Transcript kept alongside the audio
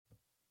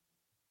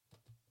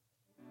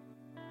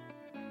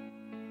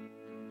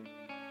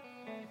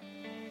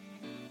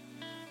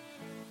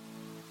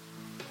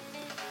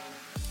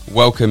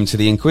Welcome to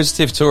The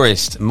Inquisitive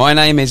Tourist. My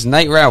name is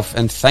Nate Ralph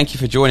and thank you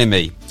for joining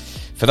me.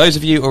 For those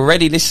of you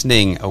already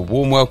listening, a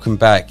warm welcome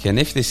back. And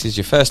if this is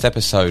your first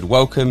episode,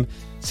 welcome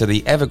to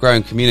the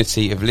ever-growing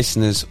community of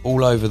listeners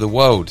all over the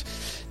world.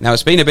 Now,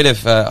 it's been a bit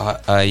of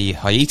a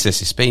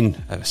hiatus. It's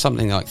been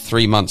something like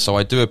 3 months, so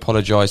I do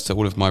apologise to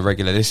all of my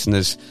regular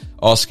listeners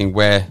asking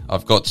where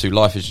I've got to.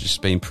 Life has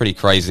just been pretty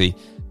crazy,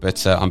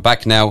 but I'm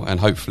back now and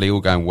hopefully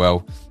all going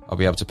well. I'll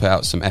be able to put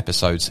out some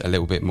episodes a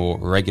little bit more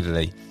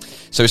regularly.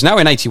 So it's now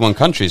in 81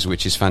 countries,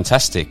 which is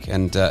fantastic.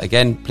 And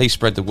again, please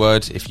spread the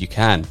word if you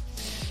can.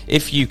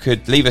 If you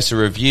could leave us a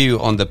review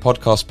on the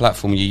podcast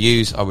platform you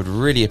use, I would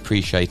really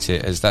appreciate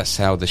it, as that's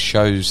how the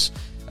show's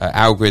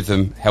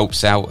algorithm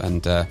helps out,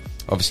 and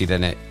obviously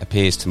then it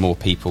appears to more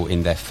people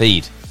in their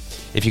feed.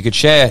 If you could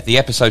share the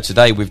episode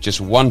today with just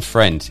one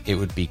friend, it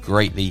would be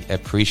greatly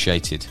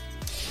appreciated.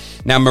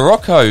 Now,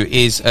 Morocco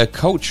is a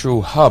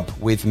cultural hub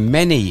with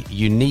many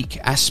unique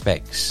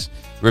aspects,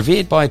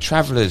 revered by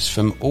travellers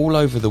from all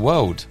over the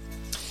world.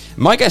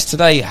 My guest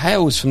today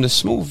hails from the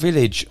small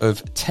village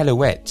of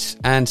Telouet,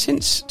 and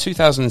since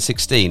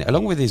 2016,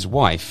 along with his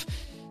wife,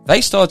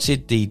 they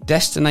started the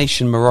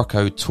Destination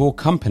Morocco tour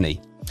company.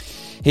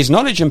 His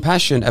knowledge and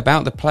passion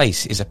about the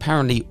place is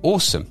apparently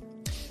awesome,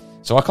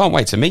 so I can't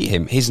wait to meet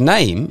him. His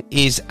name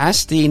is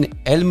Astin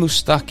El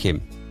Mustaqim.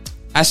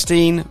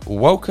 Astin,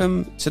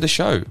 welcome to the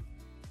show.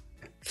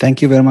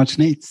 Thank you very much,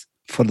 Nate,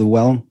 for the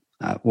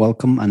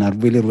welcome, and I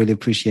really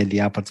appreciate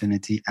the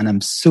opportunity, and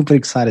I'm super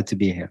excited to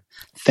be here.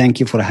 Thank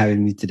you for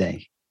having me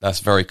today. That's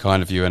very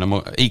kind of you, and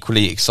I'm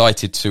equally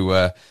excited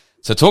to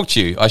talk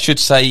to you. I should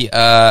say,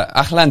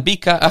 Ahlan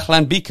bika.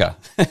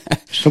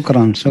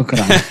 Shukran.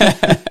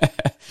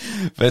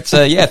 But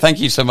yeah, thank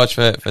you so much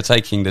for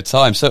taking the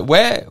time. So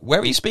where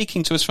are you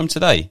speaking to us from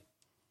today?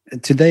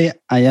 Today,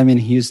 I am in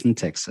Houston,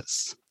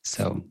 Texas.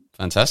 So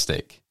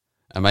fantastic.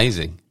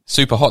 Amazing.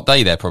 Super hot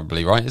day there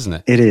probably, right? Isn't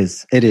it? It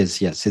is,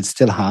 yes. It's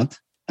still hot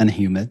and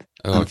humid,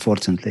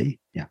 unfortunately.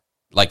 Yeah.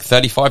 Like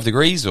 35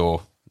 degrees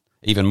or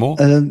even more?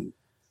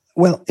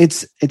 Well,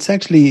 it's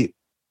actually,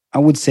 I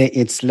would say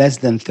it's less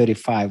than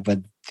 35, but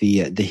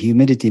the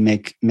humidity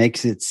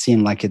makes it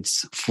seem like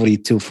it's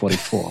 42,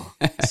 44.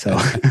 So...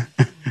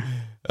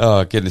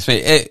 Oh, goodness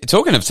me.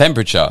 Talking of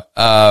temperature,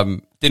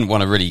 didn't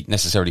want to really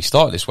necessarily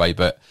start this way,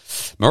 but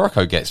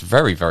Morocco gets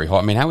very, very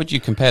hot. I mean, how would you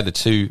compare the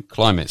two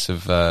climates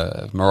of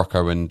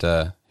Morocco and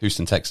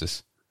Houston,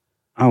 Texas?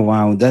 Oh,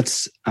 wow.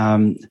 That's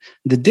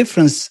the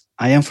difference.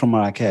 I am from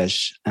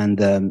Marrakesh,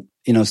 and,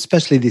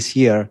 especially this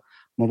year,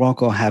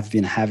 Morocco have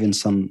been having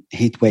some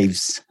heat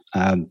waves.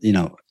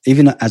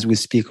 Even as we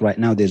speak right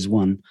now, there's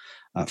one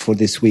for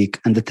this week.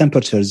 And the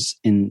temperatures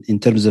in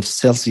terms of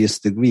Celsius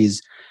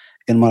degrees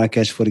in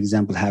Marrakesh, for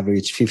example, have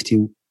reached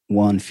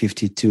 51,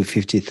 52,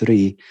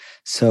 53.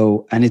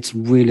 So, and it's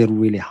really,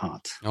 really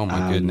hot. Oh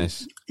my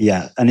goodness.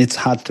 Yeah. And it's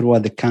hot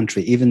throughout the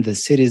country. Even the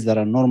cities that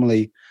are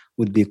normally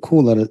would be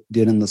cooler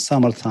during the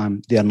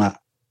summertime, they are not.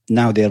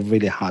 Now they're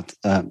really hot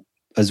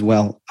as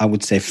well. I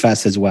would say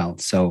fast as well.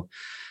 So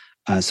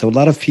a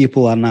lot of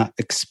people are not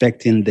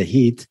expecting the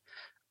heat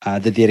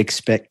that they're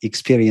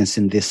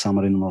experiencing this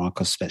summer in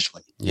Morocco,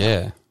 especially.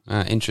 Yeah.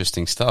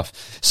 Interesting stuff.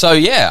 So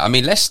yeah, I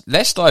mean, let's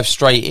dive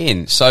straight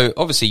in. So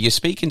obviously you're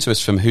speaking to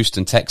us from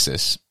Houston,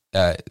 Texas,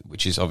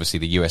 which is obviously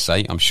the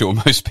USA. I'm sure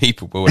most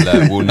people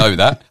will know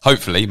that.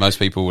 Hopefully most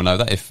people will know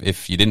that.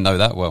 If you didn't know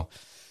that, well,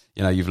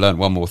 you've learned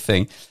one more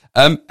thing.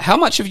 How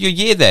much of your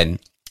year then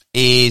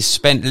is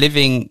spent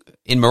living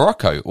in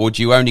Morocco, or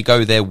do you only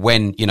go there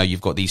when,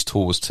 you've got these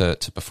tours to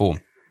perform?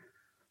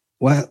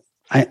 Well,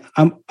 I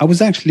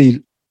was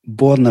actually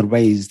born and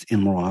raised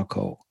in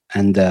Morocco.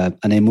 And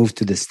I moved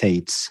to the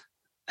States.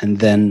 And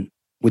then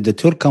with the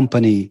tour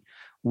company,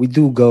 we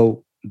do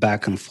go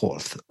back and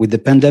forth. With the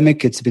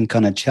pandemic, it's been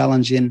kind of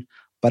challenging,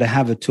 but I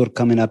have a tour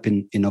coming up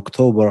in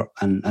October,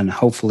 and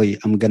hopefully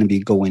I'm going to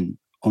be going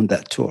on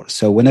that tour.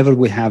 So whenever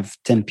we have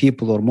 10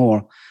 people or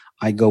more,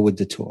 I go with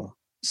the tour.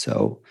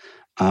 So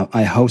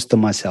I host them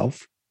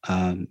myself,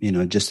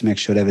 just to make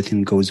sure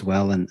everything goes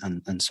well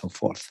and so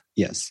forth.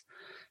 Yes.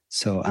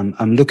 So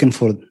I'm looking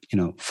for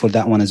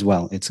that one as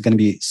well. It's going to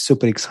be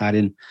super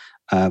exciting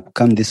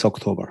come this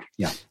October.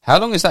 Yeah. How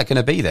long is that going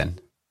to be then?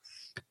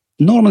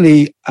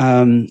 Normally,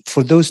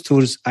 for those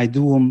tours, I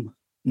do them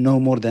no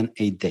more than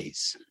 8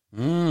 days.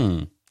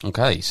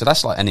 Okay. So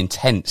that's like an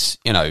intense,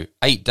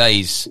 8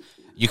 days.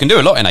 You can do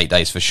a lot in 8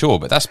 days for sure,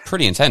 but that's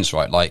pretty intense,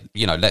 right? Like,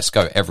 let's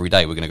go every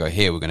day. We're going to go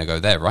here. We're going to go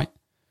there, right?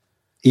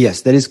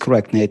 Yes, that is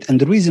correct, Nate.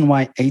 And the reason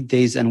why 8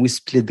 days, and we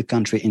split the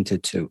country into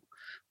two.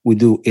 We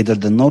do either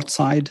the north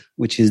side,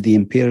 which is the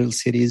imperial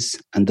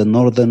cities and the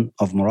northern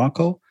of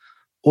Morocco,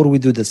 or we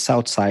do the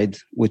south side,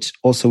 which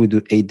also we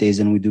do 8 days,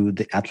 and we do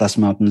the Atlas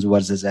Mountains,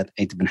 Ouarzazate,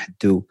 Ait Ben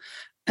Haddou,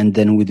 and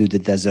then we do the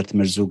desert,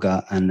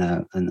 Merzouga,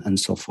 and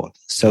so forth.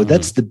 So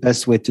that's the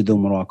best way to do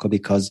Morocco,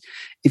 because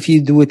if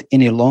you do it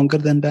any longer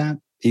than that,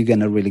 you're going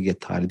to really get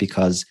tired,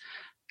 because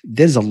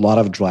there's a lot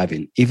of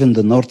driving. Even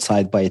the north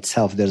side by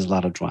itself, there's a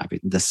lot of driving.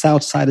 The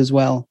south side as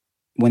well,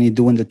 when you're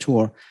doing the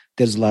tour,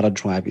 there's a lot of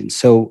driving.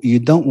 So you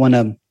don't want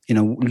to,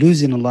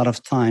 losing a lot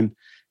of time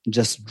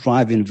just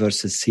driving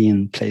versus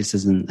seeing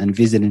places and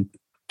visiting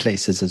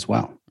places as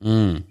well.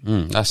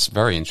 That's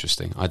very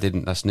interesting.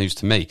 That's news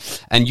to me.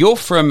 And you're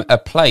from a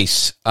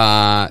place,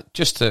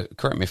 just to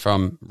correct me if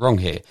I'm wrong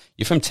here,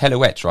 you're from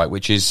Telouet, right?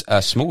 Which is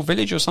a small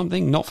village or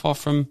something, not far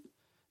from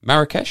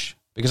Marrakesh?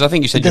 Because I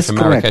think you said you're from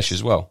Marrakesh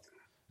as well.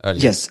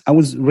 Earlier. Yes, I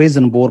was raised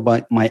and born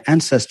by my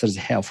ancestors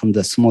hail from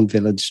the small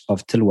village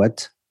of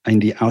Telouet in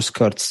the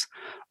outskirts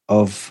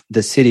of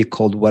the city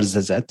called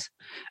Ouarzazate.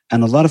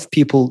 And a lot of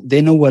people,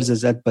 they know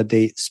Ouarzazate, but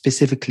they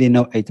specifically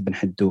know Ait Ben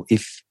Haddou.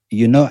 If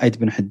you know Ait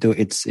Ben Haddou,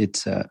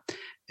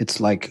 it's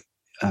like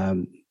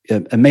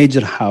a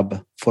major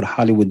hub for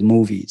Hollywood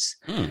movies.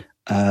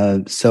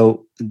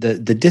 So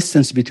the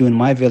distance between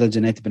my village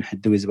and Ait Ben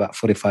Haddou is about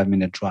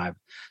 45-minute drive.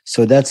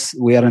 So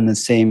we are in the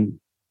same,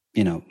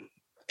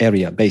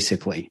 area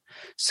basically.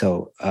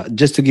 So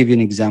just to give you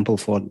an example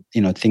for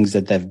things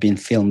that have been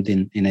filmed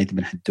in Ait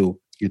Ben Haddou,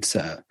 it's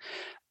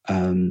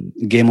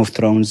Game of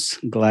Thrones,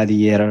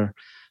 Gladiator,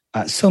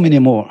 so many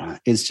more.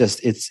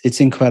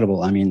 It's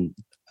incredible. I mean,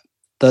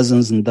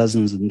 dozens and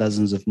dozens and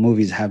dozens of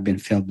movies have been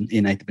filmed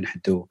in Ait Ben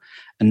Haddou,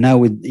 and now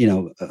with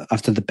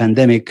after the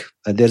pandemic,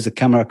 there's a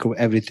camera crew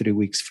every 3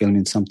 weeks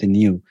filming something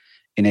new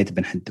in Ait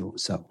Ben Haddou.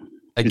 So.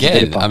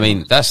 Again, I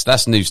mean,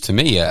 that's news to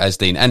me,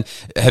 Asdeen. And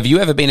have you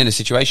ever been in a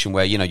situation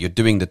where, you're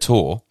doing the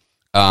tour,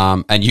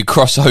 and you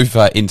cross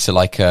over into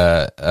like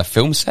a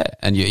film set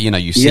and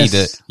you see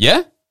that,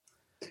 yeah?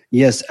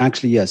 Yes,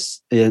 actually,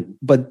 yes.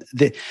 But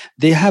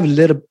they have a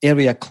little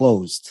area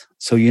closed.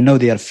 So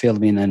they are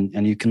filming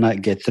and you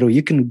cannot get through.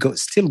 You can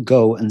still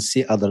go and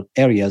see other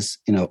areas,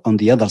 on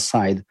the other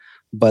side.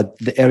 But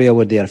the area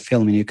where they are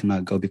filming, you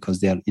cannot go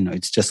because they are,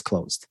 it's just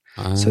closed.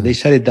 So they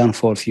shut it down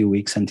for a few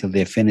weeks until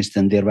they're finished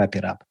and they wrap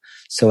it up.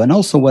 So, and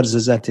also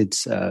Ouarzazate,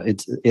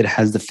 it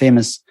has the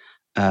famous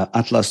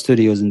Atlas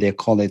Studios, and they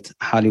call it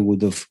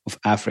Hollywood of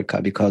Africa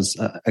because,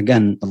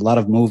 again, a lot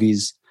of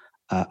movies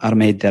are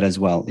made there as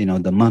well.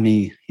 The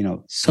Mummy,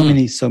 so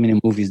many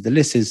movies. The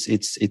list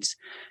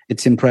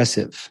it's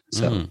impressive.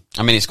 So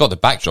I mean, it's got the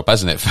backdrop,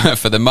 hasn't it?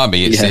 For the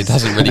Mummy, it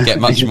doesn't really get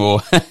much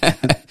more.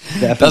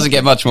 Doesn't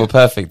get much more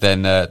perfect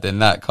than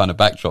that kind of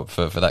backdrop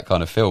for that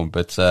kind of film.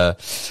 But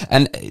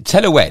and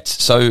Telouet.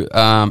 So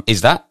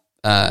is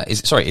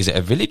it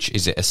a village?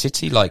 Is it a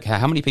city? Like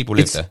how many people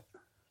live there?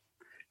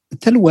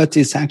 Telouet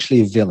is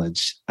actually a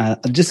village. I'll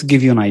just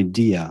give you an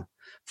idea.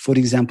 For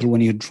example,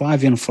 when you're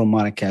driving from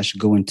Marrakesh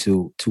going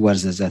to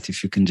Ouarzazate,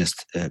 if you can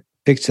just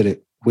picture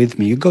it with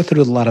me, you go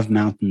through a lot of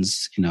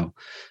mountains,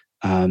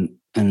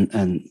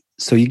 and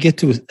so you get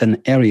to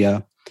an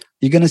area,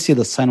 you're going to see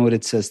the sign where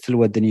it says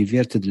Telouet, then you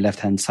veer to the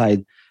left-hand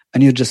side,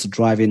 and you're just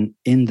driving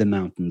in the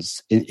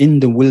mountains, in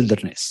the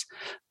wilderness.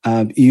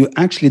 You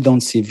actually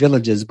don't see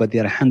villages, but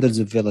there are hundreds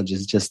of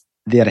villages, just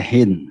they're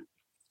hidden.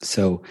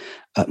 So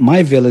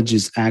my village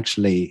is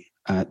actually...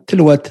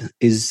 Telouet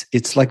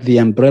it's like the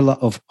umbrella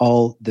of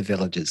all the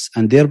villages,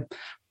 and there are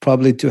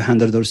probably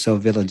 200 or so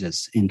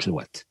villages in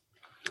Telouet.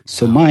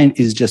 So mine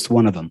is just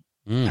one of them,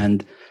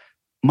 and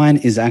mine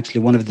is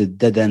actually one of the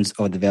dead ends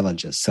of the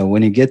villages. So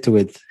when you get to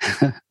it,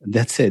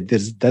 that's it.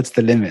 That's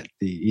the limit.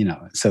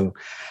 So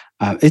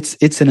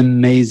it's an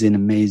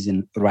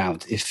amazing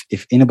route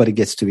if anybody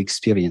gets to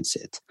experience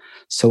it.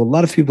 So a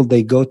lot of people,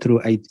 they go through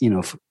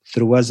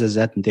through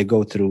Ouarzazate, and they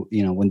go through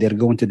when they're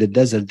going to the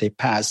desert, they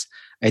pass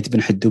Ait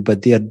Ben Haddou,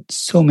 but there are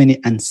so many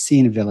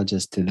unseen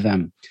villages to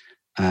them.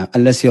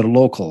 Unless you're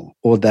local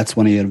or that's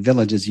one of your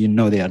villages,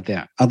 they are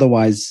there.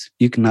 Otherwise,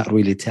 you cannot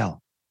really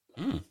tell.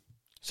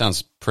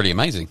 Sounds pretty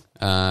amazing.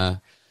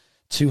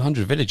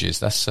 200 villages.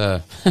 That's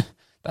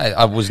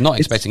I was not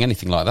expecting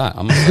anything like that,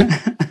 I must say.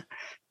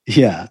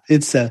 Yeah,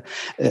 it's Ait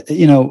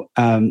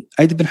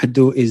Ben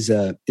Haddou is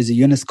a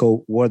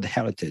UNESCO World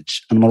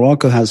Heritage, and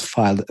Morocco has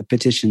filed a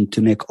petition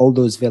to make all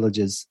those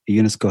villages a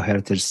UNESCO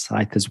Heritage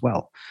Site as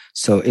well.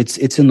 So it's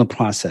in the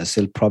process.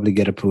 It'll probably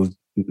get approved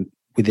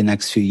within the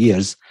next few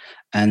years,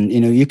 and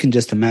you can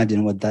just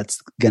imagine what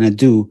that's gonna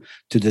do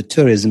to the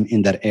tourism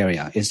in that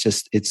area.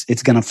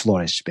 It's gonna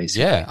flourish,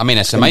 basically. Yeah, I mean,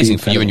 it's amazing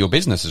for you and your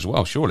business as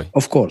well, surely.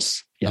 Of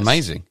course, yes.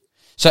 Amazing.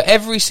 So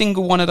every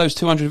single one of those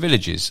 200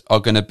 villages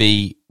are going to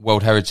be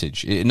World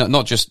Heritage,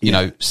 not just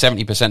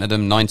 70% of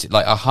them, 90,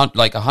 like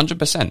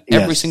 100%.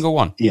 Every single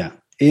one. Yeah,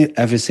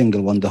 every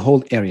single one, the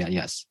whole area.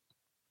 Yes.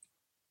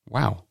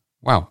 Wow.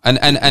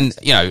 And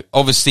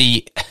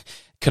obviously,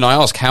 can I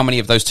ask how many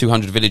of those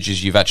 200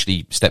 villages you've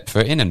actually stepped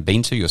foot in and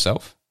been to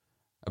yourself,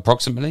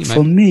 approximately? Maybe?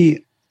 For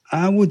me,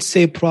 I would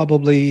say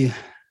probably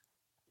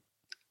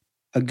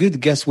a good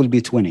guess will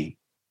be 20.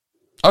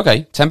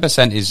 Okay,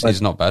 10%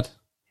 is not bad.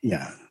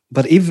 Yeah.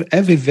 But if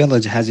every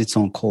village has its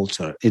own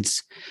culture,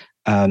 it's,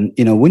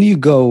 when you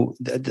go,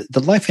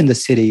 the life in the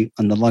city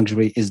and the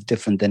luxury is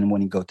different than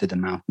when you go to the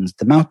mountains.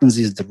 The mountains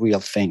is the real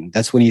thing.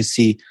 That's when you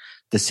see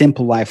the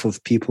simple life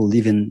of people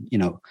living,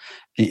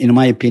 in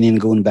my opinion,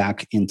 going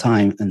back in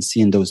time and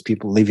seeing those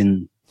people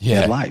living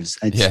their lives.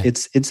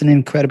 It's an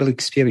incredible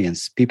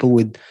experience. People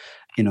with,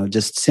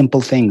 just simple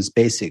things,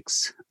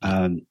 basics.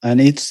 And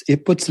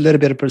it puts a little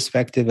bit of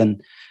perspective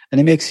and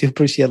and it makes you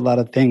appreciate a lot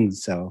of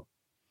things. So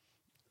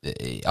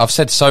I've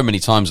said so many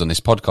times on this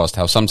podcast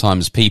how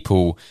sometimes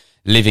people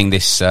living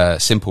this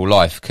simple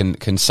life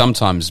can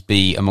sometimes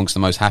be amongst the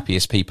most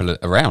happiest people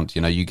around.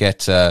 You know, you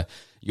get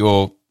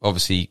you're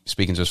obviously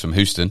speaking to us from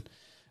Houston.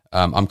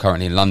 I'm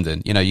currently in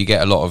London. You know, you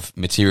get a lot of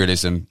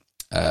materialism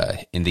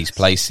in these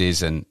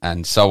places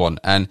and so on.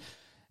 And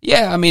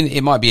yeah, I mean,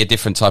 it might be a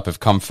different type of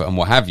comfort and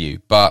what have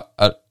you, but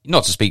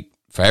not to speak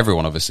for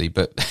everyone, obviously,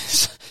 but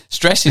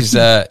stress is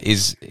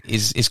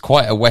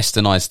quite a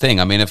westernized thing.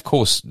 I mean, of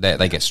course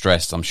they get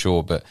stressed, I'm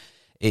sure, but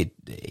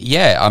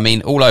I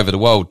mean, all over the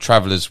world,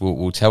 travelers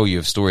will tell you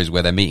of stories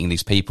where they're meeting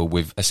these people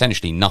with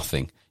essentially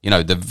nothing, you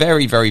know, the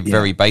very, very,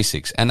 very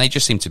basics. And they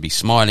just seem to be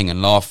smiling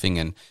and laughing,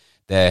 and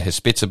they're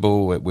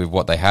hospitable with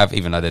what they have,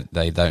 even though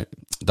they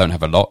don't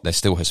have a lot, they're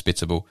still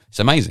hospitable. It's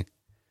amazing.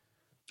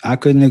 I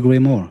couldn't agree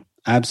more.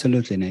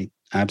 Absolutely, Nate.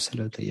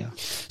 Absolutely, yeah.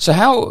 So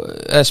how,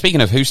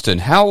 speaking of Houston,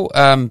 how,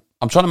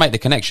 I'm trying to make the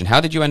connection. How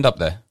did you end up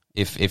there?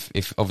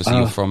 If obviously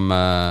you're from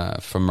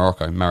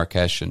Morocco,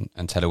 Marrakesh and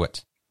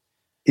Telawet.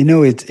 You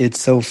know, it's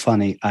so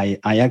funny. I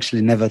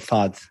actually never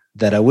thought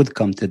that I would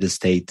come to the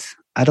States.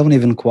 I don't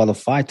even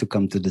qualify to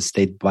come to the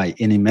States by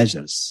any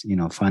measures, you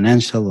know,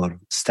 financial or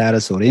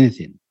status or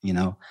anything, you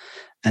know.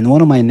 And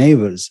one of my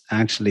neighbors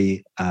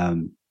actually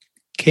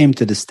came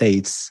to the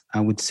States,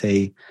 I would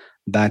say,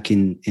 back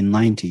in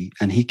 90,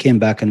 and he came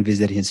back and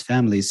visited his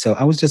family. So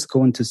I was just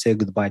going to say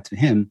goodbye to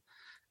him.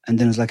 And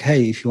then I was like,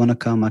 hey, if you want to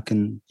come, I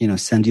can, you know,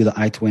 send you the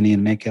I-20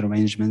 and make an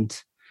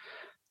arrangement.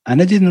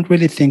 And I didn't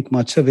really think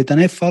much of it. And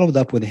I followed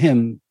up with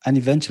him. And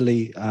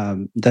eventually,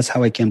 that's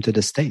how I came to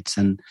the States.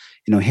 And,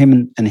 you know,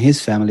 him and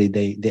his family,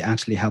 they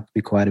actually helped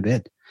me quite a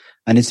bit.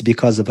 And it's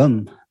because of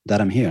them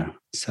that I'm here.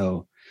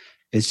 So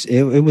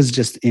it was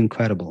just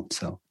incredible.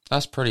 So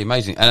that's pretty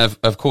amazing. And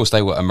of course,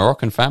 they were a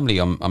Moroccan family,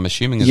 I'm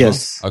assuming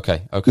as well.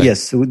 Okay.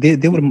 Yes, so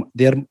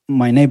they're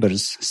my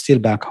neighbors still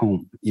back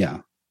home. Yeah.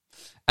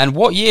 And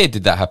what year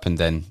did that happen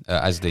then,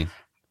 Azdi?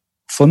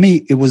 For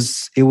me, it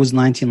was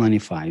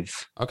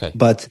 1995. Okay.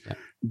 But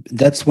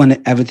that's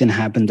when everything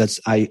happened.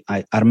 I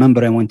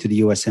remember I went to the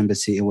U.S.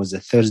 Embassy. It was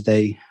a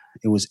Thursday.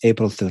 It was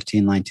April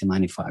 13,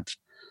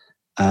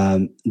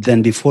 1995.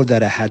 Then before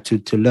that, I had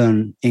to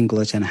learn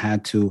English and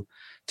had to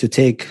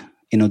take,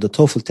 you know, the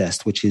TOEFL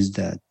test, which is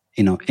the,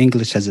 you know,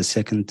 English as a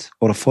second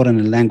or a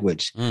foreign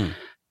language.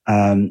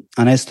 And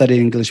I studied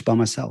English by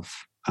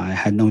myself. I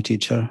had no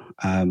teacher.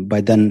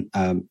 By then,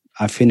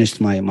 I finished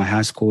my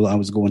high school. I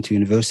was going to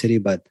university,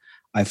 but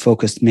I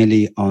focused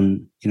mainly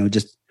on, you know,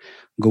 just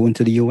going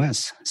to the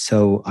US.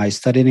 So I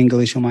studied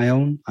English on my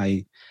own.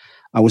 I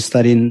was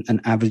studying an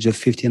average of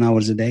 15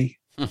 hours a day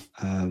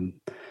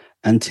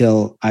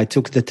until I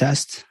took the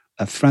test.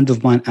 A friend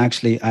of mine,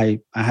 actually,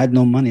 I had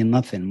no money,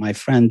 nothing. My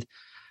friend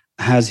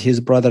has his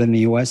brother in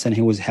the US and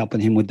he was helping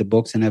him with the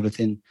books and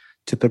everything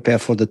to prepare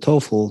for the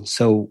TOEFL.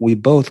 So we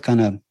both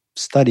kind of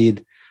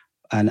studied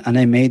and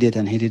I made it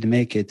and he didn't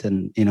make it.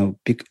 And, you know,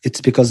 it's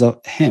because of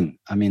him.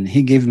 I mean,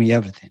 he gave me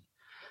everything.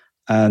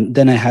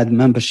 Then I had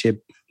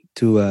membership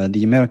to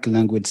the American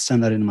Language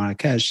Center in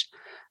Marrakesh,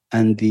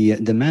 and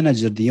the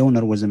manager, the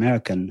owner, was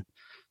American.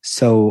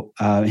 So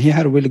he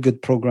had a really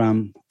good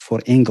program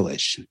for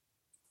English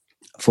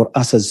for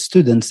us as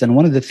students. And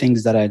one of the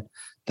things that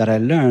I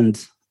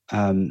learned,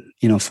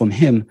 you know, from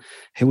him,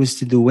 he was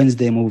to do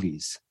Wednesday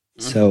movies.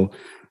 Mm-hmm. So,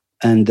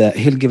 and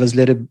he'll give us a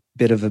little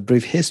bit of a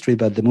brief history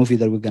about the movie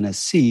that we're going to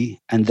see,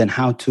 and then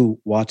how to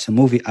watch a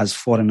movie as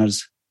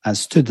foreigners, as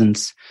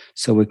students,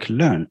 so we could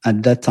learn.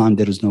 At that time,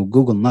 there was no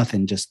Google,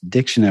 nothing, just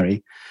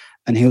dictionary.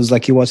 And he was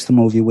like, you watch the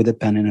movie with a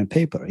pen and a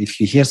paper. If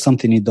you hear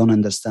something you don't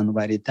understand,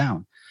 write it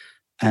down.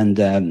 And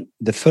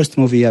the first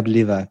movie I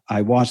believe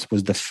I watched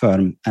was The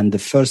Firm. And the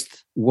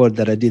first word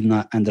that I did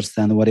not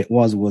understand what it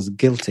was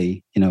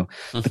guilty. You know,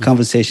 the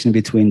conversation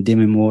between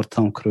Demi Moore,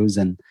 Tom Cruise,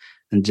 and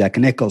Jack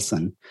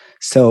Nicholson.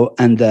 So,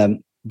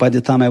 and by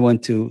the time I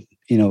went to,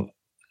 you know,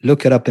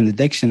 look it up in the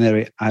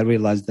dictionary, I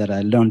realized that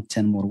I learned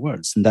 10 more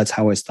words. And that's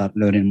how I started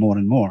learning more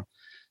and more.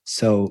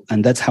 So,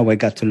 and that's how I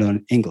got to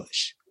learn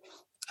English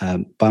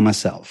by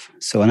myself.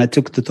 So, and I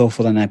took the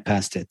TOEFL and I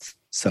passed it.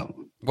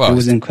 So it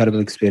was an incredible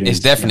experience. It's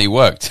definitely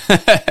worked.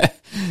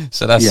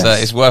 So that's,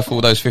 it's worth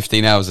all those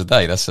 15 hours a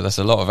day. That's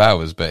a lot of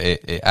hours, but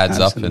it adds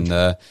Absolutely.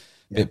 Up,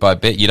 and bit by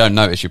bit, you don't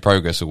notice your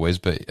progress always,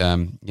 but,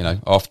 you know,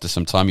 after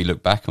some time you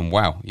look back and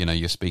wow, you know,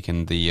 you're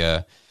speaking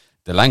the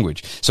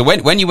language. So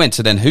when you went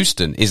to then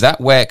Houston, is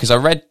that where, because I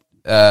read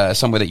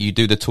somewhere that you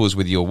do the tours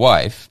with your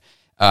wife.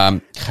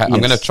 I'm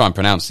going to try and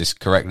pronounce this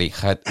correctly.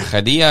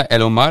 Khadia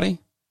El Omari?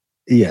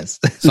 Yes.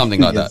 Something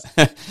like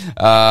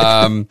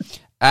that.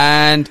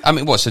 And I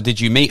mean, so did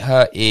you meet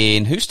her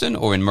in Houston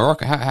or in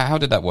Morocco? How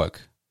did that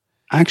work?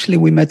 Actually,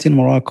 we met in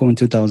Morocco in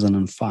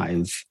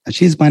 2005.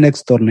 She's my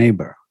next door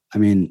neighbor. I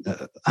mean,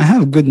 I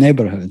have a good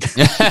neighborhood,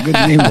 good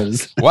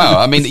neighbors. Wow.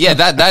 I mean, yeah,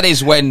 that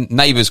is when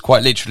neighbors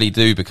quite literally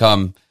do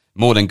become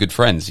more than good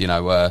friends, you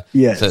know,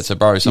 to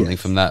borrow something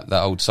from that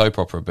old soap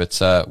opera. But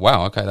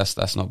wow, okay,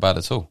 that's not bad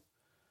at all.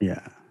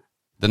 Yeah.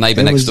 The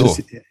neighbor next door.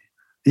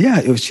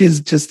 she's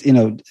just,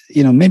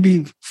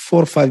 maybe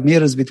 4 or 5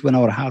 meters between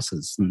our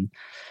houses.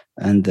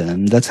 And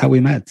that's how we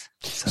met.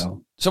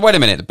 So wait a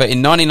minute, but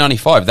in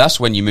 1995, that's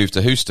when you moved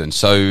to Houston.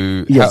 So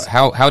yes.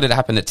 how did it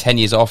happen that 10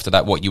 years after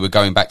that, you were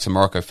going back to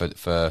Morocco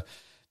for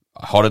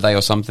a holiday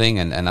or something,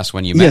 and that's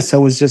when you met? Yes, I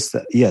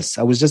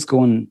was just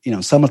going,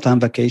 summertime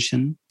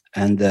vacation,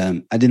 and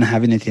I didn't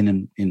have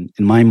anything in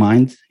my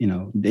mind.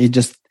 We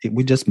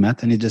just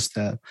met, and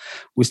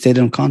we stayed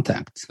in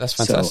contact. That's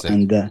fantastic.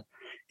 So,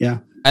 yeah.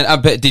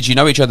 And but did you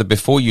know each other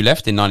before you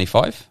left in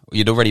 95?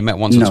 You'd already met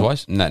once or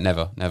twice? No,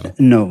 never.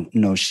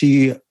 No.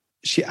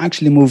 She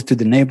actually moved to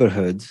the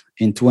neighborhood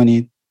in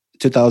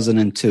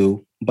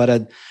 2002, but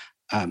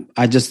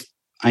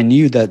I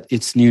knew that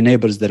it's new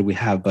neighbors that we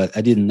have, but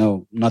I didn't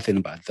know nothing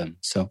about them.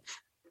 So,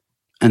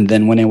 and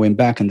then when I went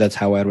back, and that's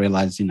how I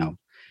realized,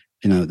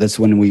 that's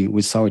when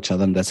we saw each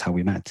other, and that's how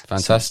we met.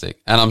 Fantastic.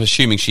 So, and I'm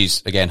assuming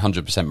she's, again,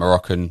 100%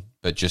 Moroccan,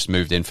 but just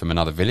moved in from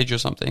another village or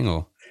something,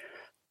 or?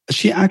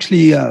 She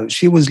actually,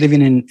 she was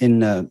living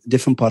in a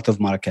different part of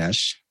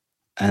Marrakesh,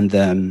 and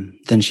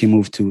then she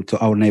moved to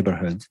our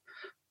neighborhood.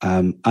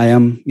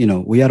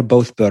 We are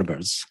both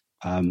Berbers.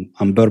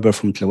 I'm Berber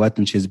from Tliwet,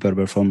 and she's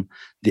Berber from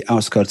the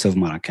outskirts of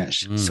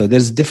Marrakesh. So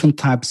there's different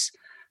types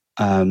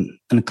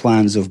and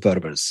clans of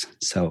Berbers.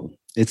 So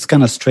it's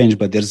kind of strange,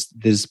 but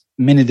there's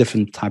many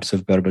different types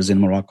of Berbers in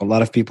Morocco. A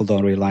lot of people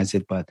don't realize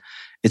it, but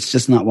it's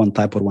just not one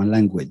type or one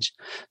language.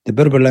 The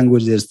Berber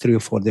language, there's 3 or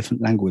 4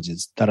 different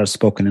languages that are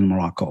spoken in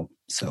Morocco.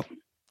 So,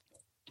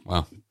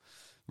 wow,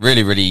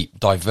 really, really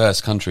diverse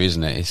country,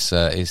 isn't it?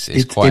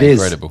 It's quite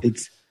incredible.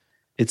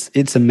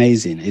 It's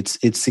amazing.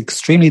 It's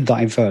extremely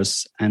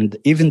diverse, and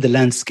even the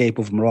landscape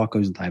of Morocco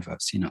is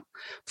diverse.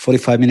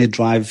 45-minute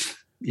drive.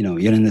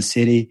 You're in the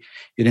city,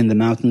 you're in the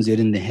mountains, you're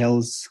in the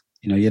hills.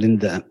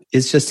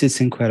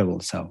 It's incredible.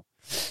 So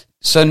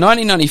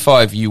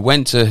 1995, you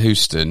went to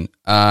Houston.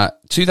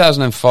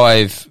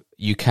 2005,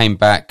 you came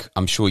back.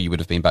 I'm sure you would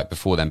have been back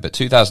before then, but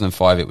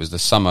 2005, it was the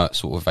summer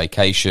sort of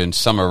vacation,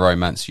 summer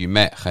romance. You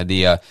met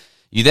Khadia.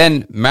 You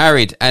then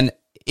married, and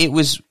it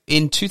was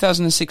in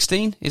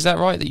 2016. Is that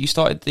right? That you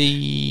started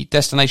the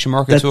Destination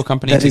Morocco tour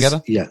company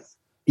together?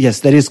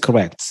 Yes, that is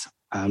correct.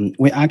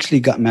 We actually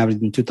got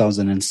married in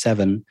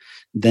 2007.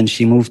 Then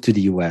she moved to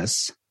the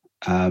US.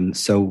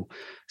 So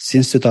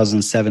since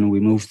 2007, we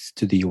moved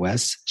to the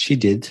US. She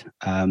did.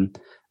 And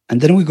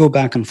then we go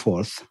back and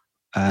forth.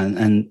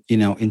 And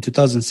in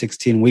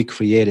 2016, we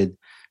created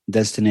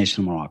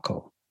Destination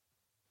Morocco.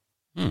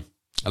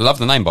 I love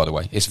the name, by the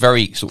way. It's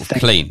very sort of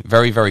clean,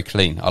 very, very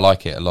clean. I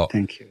like it a lot.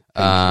 Thank you.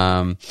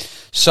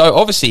 So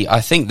obviously,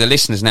 I think the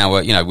listeners now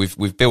are,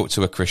 we've built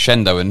to a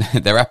crescendo, and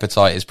their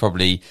appetite is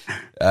probably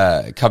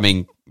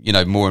coming,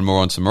 more and more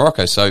onto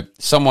Morocco. So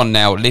someone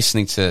now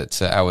listening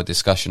to our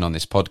discussion on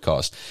this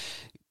podcast,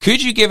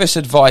 could you give us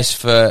advice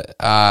for,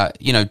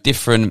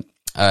 different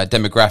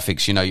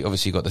demographics?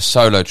 Obviously you've got the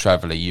solo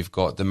traveler, you've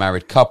got the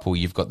married couple,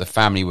 you've got the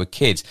family with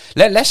kids.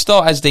 Let's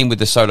start, Asdean, with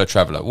the solo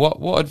traveler.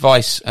 What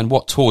advice and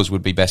what tours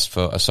would be best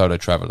for a solo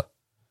traveler?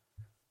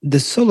 The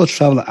solo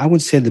traveler, I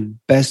would say the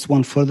best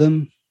one for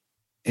them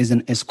is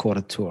an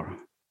escorted tour,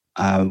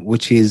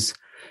 which is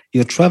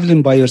you're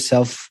traveling by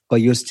yourself,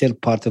 but you're still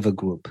part of a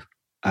group.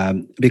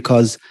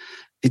 Because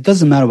it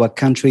doesn't matter what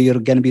country you're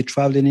going to be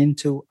traveling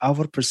into.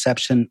 Our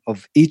perception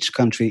of each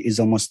country is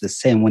almost the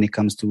same when it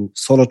comes to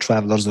solo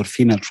travelers or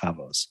female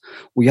travelers.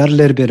 We are a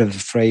little bit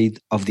afraid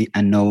of the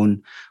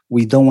unknown.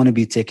 We don't want to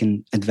be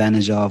taken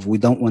advantage of. We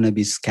don't want to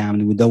be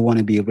scammed. We don't want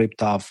to be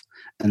ripped off,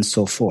 and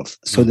so forth.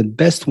 So the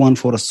best one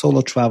for a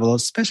solo traveler,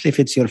 especially if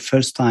it's your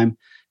first time,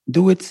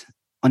 do it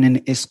on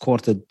an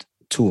escorted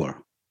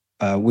tour,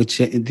 which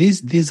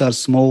these are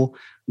small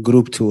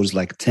group tours,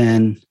 like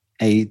 10,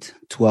 8,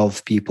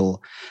 12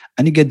 people,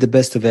 and you get the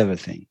best of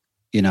everything.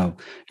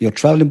 You're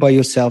traveling by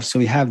yourself, so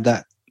you have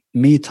that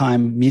me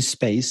time, me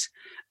space,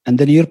 and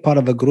then you're part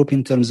of a group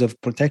in terms of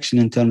protection,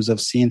 in terms of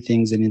seeing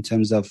things, and in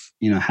terms of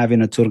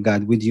having a tour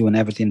guide with you and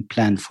everything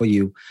planned for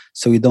you,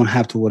 so you don't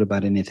have to worry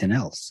about anything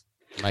else.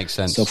 Makes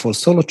sense. So for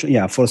solo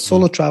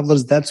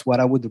travelers, that's what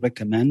I would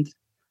recommend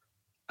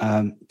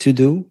to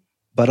do,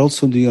 but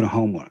also do your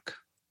homework.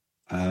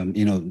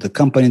 The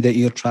company that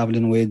you're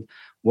traveling with,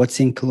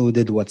 what's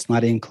included, what's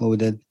not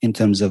included in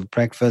terms of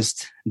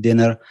breakfast,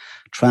 dinner,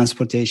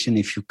 transportation.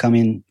 If you come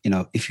in,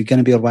 if you're going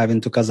to be arriving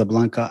to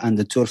Casablanca and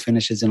the tour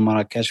finishes in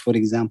Marrakesh, for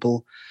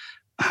example,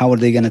 how are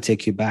they going to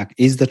take you back?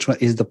 Is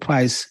the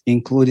price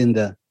including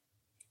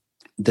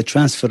the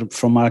transfer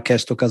from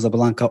Marrakesh to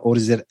Casablanca, or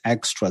is it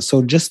extra?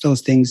 So just those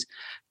things,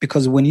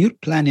 because when you're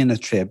planning a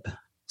trip,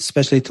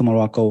 especially to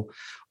Morocco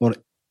or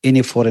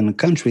any foreign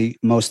country,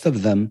 most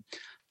of them,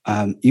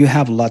 you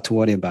have a lot to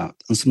worry about.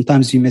 And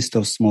sometimes you miss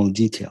those small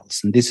details.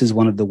 And this is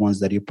one of the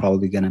ones that you're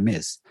probably going to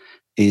miss,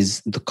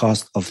 is the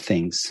cost of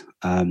things.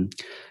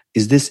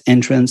 Is this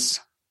entrance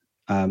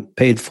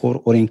paid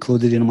for or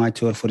included in my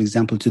tour, for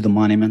example, to the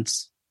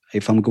monuments?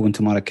 If I'm going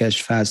to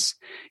Marrakesh, Fas,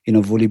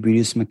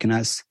 Volubilis,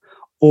 Meknes,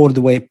 or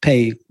do I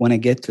pay when I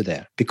get to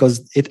there?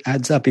 Because it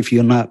adds up if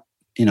you're not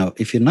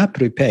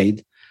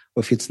prepaid.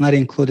 or if it's not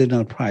included in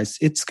the price,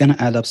 it's going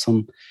to add up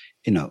some,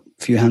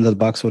 few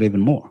 $100 or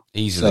even more.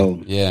 Easily.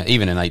 So, yeah.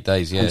 Even in 8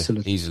 days. Yeah.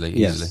 Absolutely. Easily.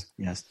 Yes.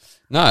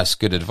 No, that's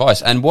good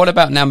advice. And what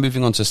about now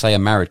moving on to, say, a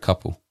married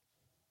couple?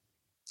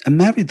 A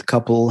married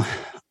couple,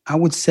 I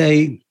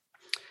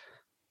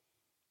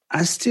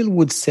still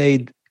would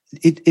say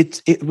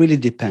it really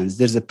depends.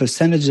 There's a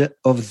percentage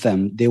of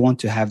them, they want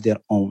to have their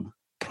own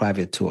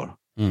private tour.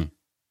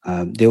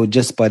 They would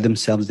just by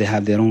themselves, they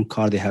have their own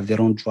car, they have their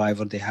own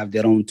driver, they have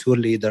their own tour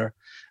leader.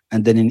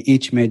 And then in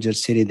each major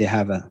city, they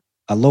have a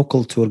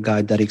local tour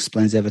guide that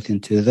explains everything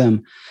to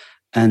them.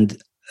 And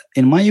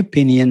in my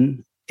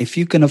opinion, if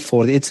you can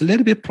afford it, it's a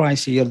little bit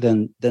pricier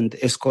than the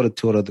escorted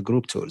tour or the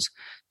group tours.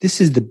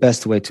 This is the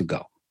best way to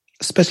go,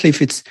 especially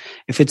if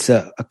it's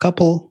a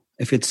couple,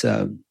 if it's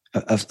a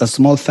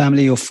small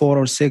family of 4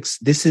 or 6.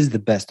 This is the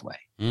best way.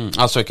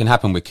 Also, it can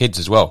happen with kids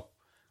as well.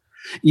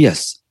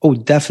 Yes. Oh,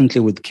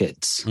 definitely with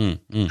kids.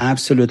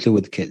 Absolutely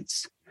with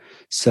kids.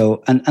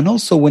 So, and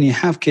also when you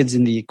have kids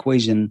in the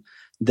equation,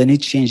 then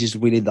it changes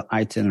really the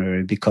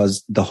itinerary,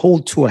 because the whole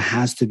tour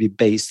has to be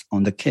based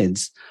on the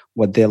kids,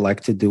 what they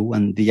like to do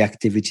and the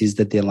activities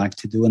that they like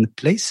to do and the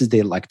places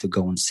they like to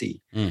go and see.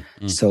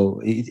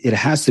 So it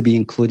has to be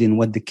including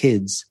what the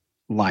kids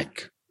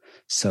like.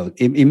 So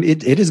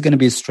it is going to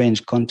be a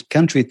strange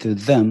country to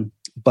them,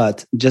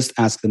 but just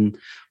ask them,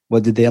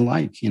 what do they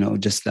like?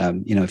 Just,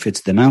 if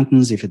it's the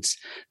mountains, if it's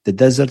the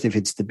desert, if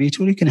it's the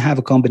beach, or you can have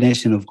a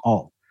combination of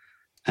all.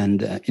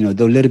 And,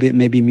 the little bit,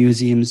 maybe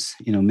museums,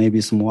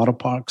 maybe some water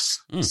parks.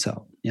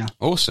 So, yeah.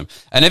 Awesome.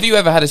 And have you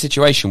ever had a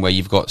situation where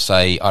you've got,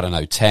 say,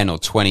 10 or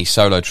 20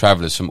 solo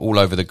travelers from all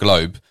over the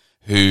globe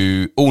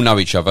who all know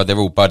each other, they're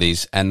all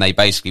buddies, and they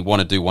basically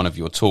want to do one of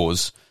your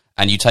tours,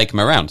 and you take them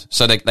around?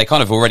 So they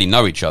kind of already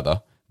know each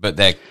other, but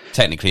they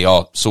technically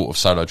are sort of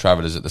solo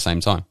travelers at the same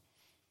time.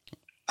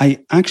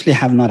 I actually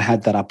have not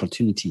had that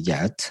opportunity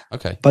yet.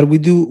 Okay. But we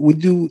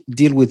do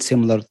deal with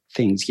similar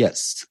things,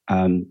 yes.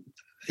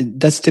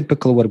 That's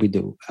typical what we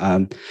do.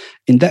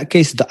 In that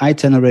case, the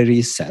itinerary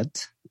is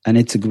set and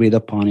it's agreed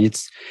upon.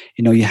 It's,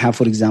 you have,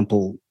 for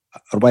example,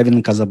 arriving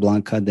in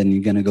Casablanca, then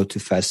you're going to go to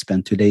Fez,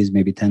 spend 2 days,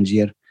 maybe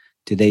Tangier,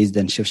 2 days,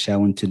 then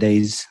Chefchaouen 2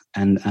 days,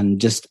 and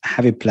just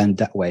have it planned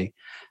that way.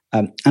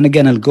 And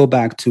again, I'll go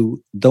back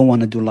to don't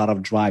want to do a lot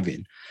of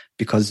driving,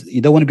 because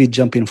you don't want to be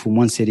jumping from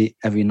one city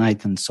every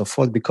night and so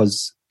forth,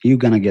 because you're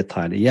going to get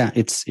tired. Yeah,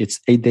 it's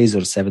 8 days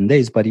or 7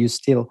 days, but you're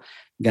still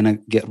going to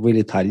get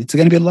really tired. It's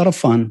going to be a lot of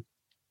fun,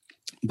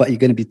 but you're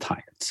going to be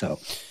tired. So,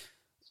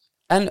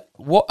 and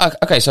what?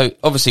 Okay, so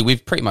obviously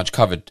we've pretty much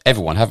covered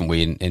everyone, haven't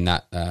we, in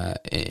that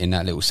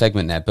little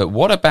segment there? But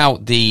what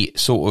about the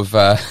sort of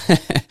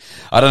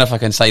I don't know if I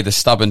can say the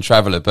stubborn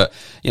traveler, but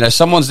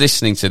someone's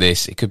listening to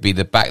this. It could be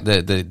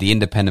the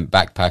independent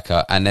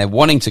backpacker, and they're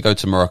wanting to go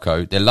to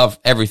Morocco. They love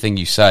everything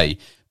you say,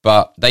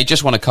 but they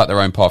just want to cut their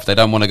own path. They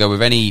don't want to go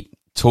with any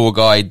tour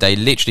guide. They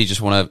literally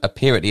just want to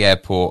appear at the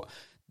airport.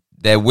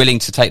 They're willing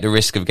to take the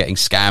risk of getting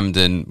scammed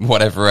and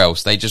whatever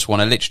else. They just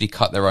want to literally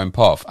cut their own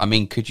path. I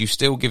mean, could you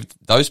still give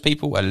those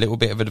people a little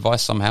bit of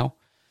advice somehow?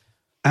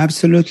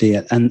 Absolutely.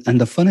 And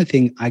the funny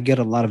thing, I get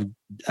a lot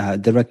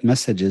of direct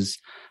messages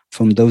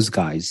from those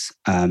guys.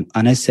 And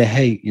I say,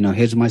 hey,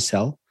 here's my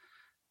cell.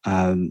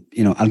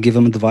 I'll give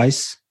them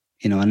advice,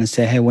 and I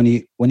say, hey, when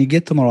you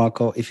get to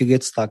Morocco, if you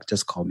get stuck,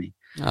 just call me.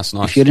 That's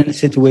nice. If you're in a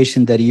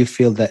situation that you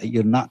feel that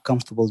you're not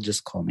comfortable,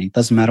 just call me. It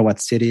doesn't matter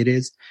what city it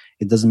is.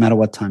 It doesn't matter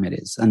what time it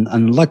is.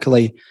 And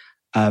luckily,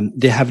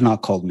 they have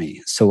not called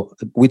me. So,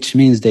 which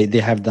means they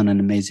have done an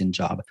amazing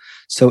job.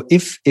 So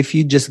if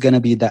you're just going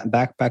to be that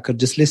backpacker,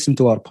 just listen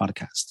to our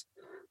podcast.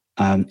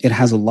 It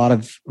has a lot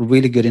of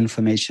really good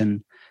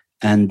information,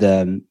 and,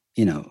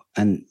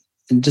 and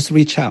just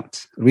reach out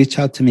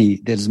to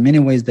me. There's many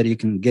ways that you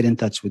can get in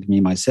touch with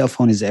me. My cell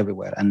phone is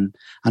everywhere, and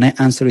I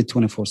answer it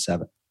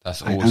 24/7.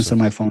 That's awesome. I answer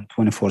my phone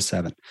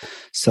 24/7.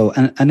 So,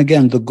 and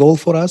again, the goal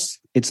for us,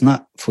 it's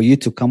not for you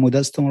to come with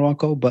us to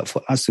Morocco, but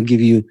for us to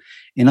give you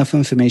enough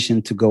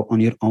information to go on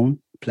your own,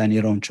 plan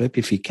your own trip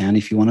if you can.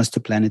 If you want us to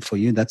plan it for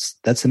you,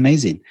 that's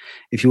amazing.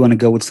 If you want to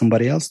go with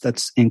somebody else,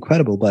 that's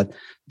incredible. But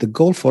the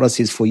goal for us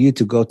is for you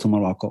to go to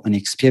Morocco and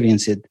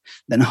experience it,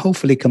 then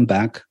hopefully come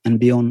back and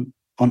be on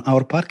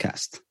our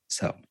podcast.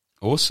 So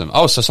awesome.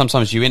 Oh, so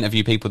sometimes you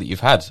interview people that you've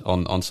had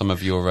on some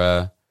of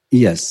your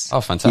yes.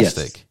 Oh,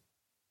 fantastic. Yes.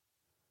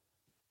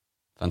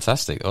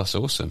 Fantastic. Oh, that's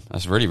awesome.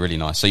 That's really, really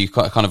nice. So you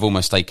kind of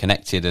almost stay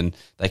connected, and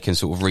they can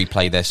sort of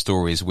replay their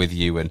stories with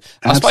you. And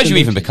I suppose you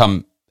even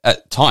become,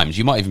 at times,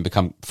 you might even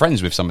become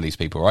friends with some of these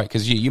people, right?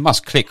 Because you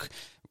must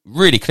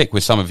really click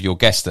with some of your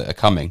guests that are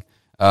coming.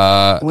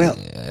 Well,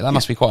 that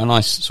must be quite a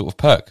nice sort of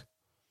perk.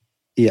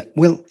 Yeah.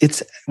 Well,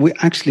 we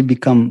actually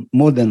become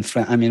more than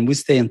friends. I mean, we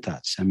stay in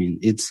touch. I mean,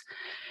 it's,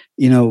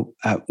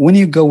 when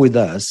you go with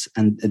us,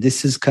 and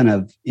this is kind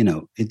of,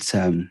 it's,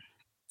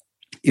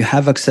 you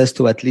have access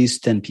to at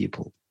least 10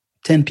 people.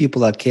 10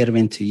 people are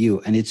catering to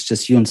you, and it's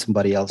just you and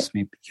somebody else,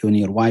 maybe you and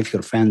your wife,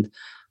 your friend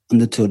on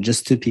the tour,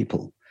 just 2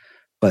 people.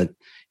 But,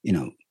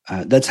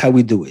 that's how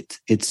we do it.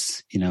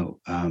 It's,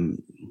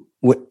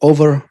 we're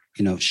over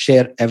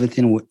share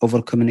everything. We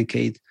over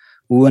communicate.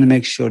 We want to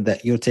make sure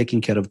that you're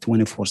taken care of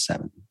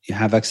 24/7. You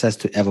have access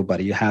to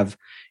everybody. You have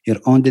your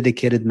own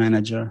dedicated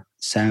manager,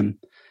 Sam,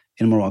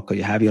 in Morocco.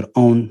 You have your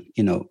own,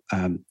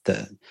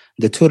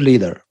 the tour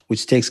leader,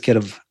 which takes care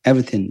of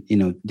everything.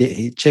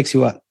 He checks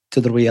you out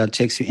to the Riyadh,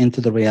 checks you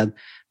into the Riyadh,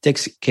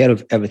 takes care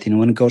of everything.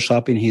 When you go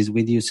shopping, he's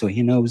with you, so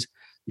he knows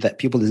that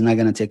people is not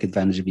going to take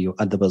advantage of you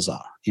at the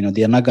bazaar.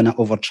 They're not going to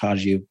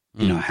overcharge you,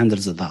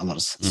 hundreds of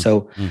dollars.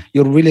 So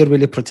you're really,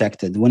 really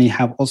protected. When you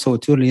have also a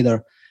tour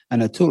leader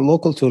and a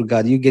local tour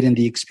guide, you're getting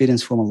the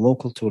experience from a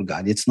local tour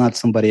guide. It's not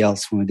somebody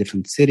else from a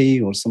different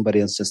city or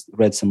somebody else just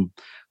read some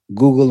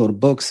Google or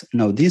books.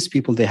 No, these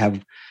people,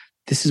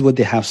 this is what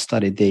they have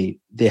studied.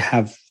 They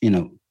have,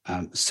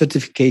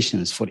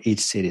 certifications for each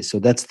city. So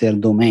that's their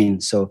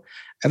domain. So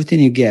everything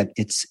you get,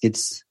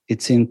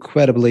 it's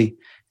incredibly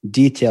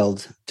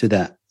detailed to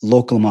the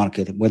local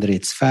market, whether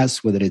it's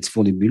Fas, whether it's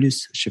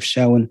Volubilis,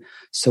 Chefchaouen.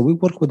 So we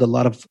work with a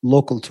lot of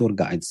local tour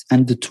guides.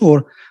 And the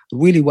tour,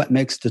 really what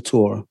makes the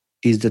tour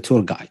is the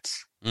tour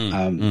guides.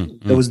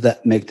 Those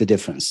that make the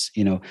difference.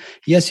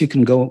 Yes, you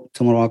can go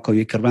to Morocco,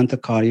 you can rent a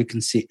car, you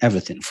can see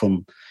everything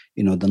from,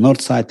 the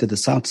north side to the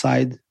south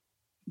side,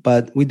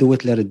 but we do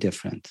it a little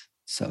different.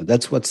 So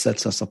that's what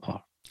sets us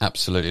apart.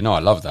 Absolutely. No, I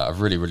love that. I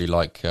really, really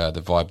like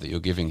the vibe that you're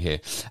giving here.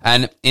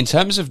 And in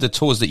terms of the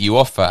tours that you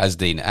offer,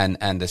 Asdeen,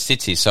 and the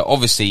cities, so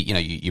obviously,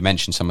 you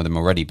mentioned some of them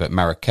already, but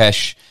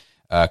Marrakesh,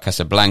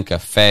 Casablanca,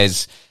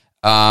 Fez,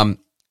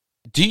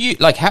 do you,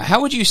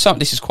 how would you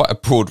this is quite a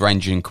broad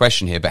ranging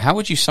question here, but how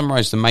would you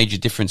summarize the major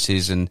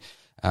differences and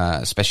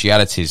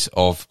specialities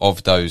of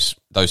those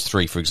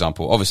three, for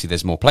example? Obviously,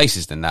 there's more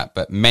places than that,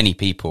 but many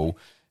people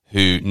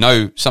who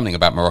know something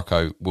about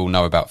Morocco will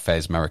know about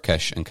Fez,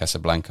 Marrakesh, and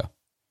Casablanca.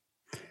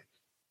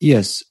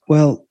 Yes.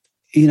 Well,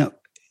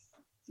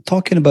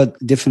 talking about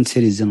different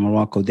cities in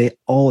Morocco, they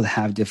all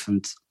have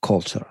different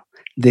culture.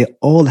 They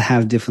all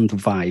have different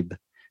vibe.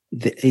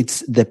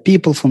 The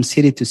people from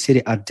city to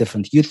city are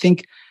different. You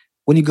think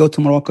when you go to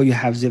Morocco, you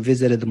have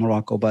visited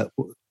Morocco, but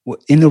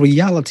in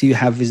reality, you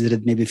have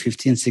visited maybe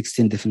 15,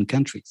 16 different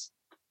countries.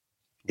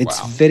 It's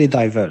very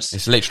diverse.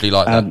 It's literally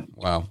like that.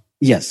 Wow.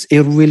 Yes, it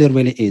really,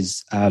 really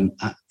is.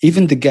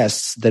 Even the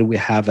guests that we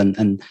have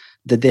and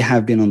that they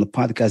have been on the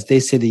podcast, they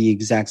say the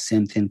exact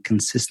same thing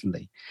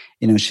consistently.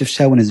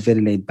 Chefchaouen is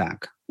very laid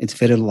back. It's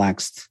very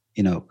relaxed.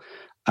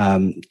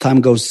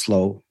 Time goes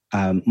slow.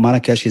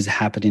 Marrakesh is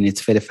happening.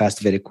 It's very fast,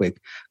 very quick.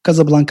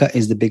 Casablanca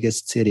is the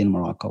biggest city in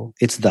Morocco.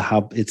 It's the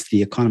hub. It's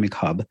the economic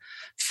hub.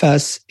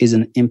 Fas is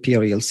an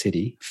imperial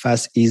city.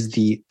 Fas is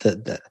the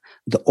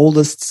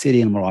oldest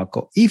city in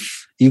Morocco.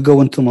 If you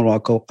go into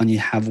Morocco and you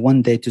have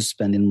one day to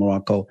spend in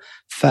Morocco,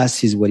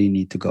 Fas is where you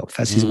need to go.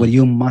 Fas is where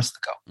you must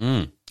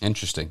go.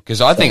 Interesting.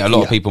 Because I think a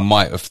lot of people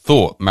might have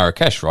thought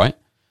Marrakesh, right?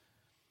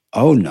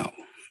 Oh, no.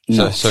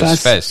 So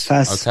it's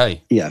Fez.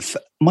 Okay. Yeah.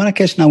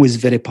 Marrakesh now is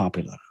very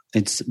popular.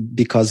 It's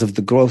because of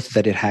the growth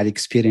that it had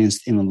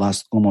experienced in the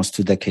last almost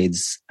 2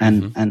 decades,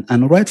 and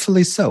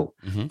rightfully so.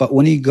 But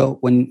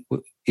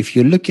if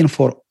you're looking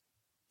for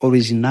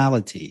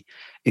originality,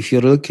 if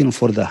you're looking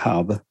for the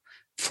hub,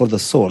 for the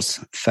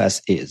source,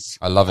 Fas is.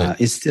 I love it.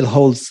 It still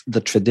holds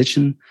the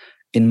tradition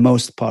in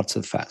most parts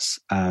of Fas.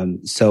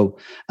 And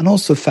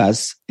also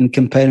Fas, in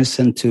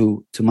comparison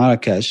to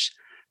Marrakesh,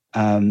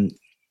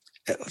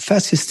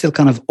 Fas is still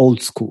kind of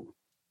old school,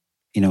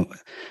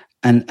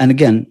 and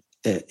again,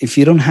 if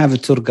you don't have a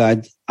tour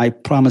guide, I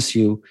promise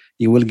you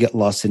will get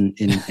lost in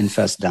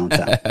Fas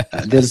downtown.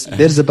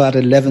 There's about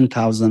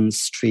 11,000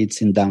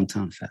 streets in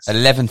downtown Fas.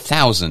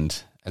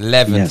 11,000.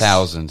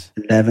 11,000.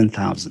 Yes.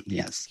 11,000.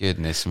 Yes.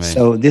 Goodness me.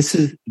 So this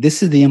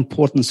is the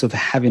importance of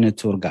having a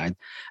tour guide,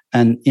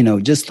 and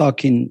just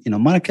talking.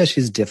 Marrakesh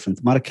is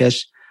different.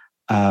 Marrakesh,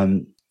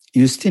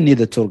 you still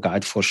need a tour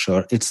guide for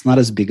sure. It's not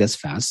as big as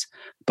Fas,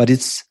 but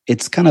it's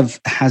kind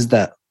of has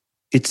that.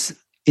 It's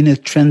in a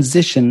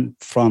transition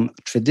from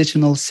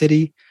traditional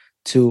city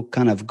to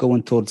kind of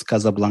going towards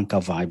Casablanca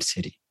vibe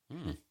city,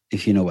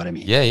 if you know what I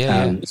mean.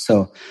 Yeah.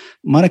 So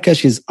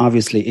Marrakesh is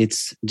obviously,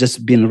 it's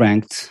just been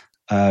ranked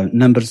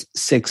number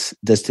 6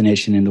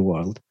 destination in the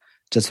world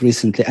just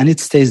recently. And it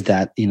stays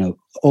that,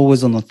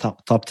 always on the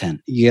top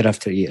 10 year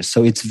after year.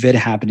 So it's very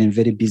happening,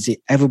 very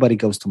busy. Everybody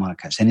goes to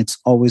Marrakesh and it's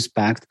always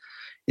packed.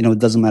 It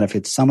doesn't matter if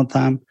it's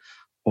summertime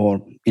or,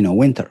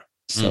 winter.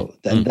 So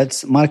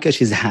that's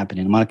Marrakesh is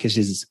happening. Marrakesh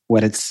is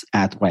where it's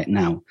at right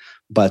now.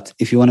 But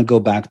if you want to go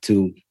back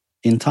to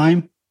in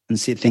time and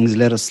see things a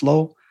little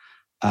slow,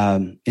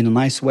 in a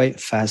nice way,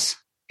 Fas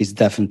is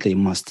definitely a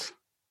must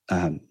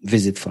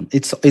visit for me.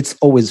 It's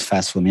always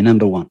Fas for me,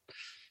 number 1.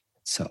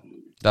 So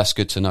that's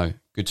good to know.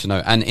 Good to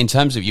know. And in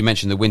terms of, you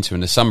mentioned the winter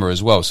and the summer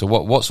as well. So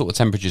what sort of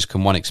temperatures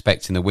can one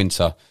expect in the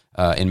winter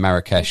in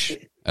Marrakesh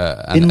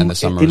and the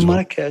summer as well? In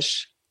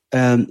Marrakesh,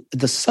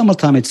 the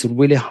summertime it's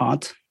really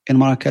hot. In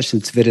Marrakesh,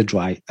 it's very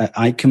dry.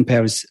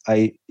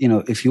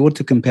 If you were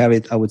to compare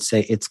it, I would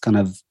say it's kind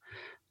of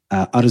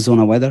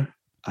Arizona weather.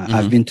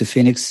 I've been to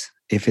Phoenix.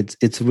 If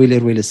it's really,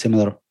 really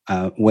similar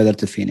weather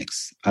to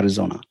Phoenix,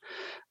 Arizona.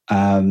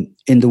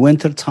 In the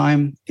winter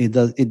time, it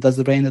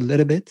does rain a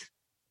little bit,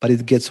 but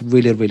it gets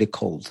really, really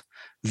cold,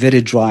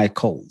 very dry,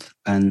 cold.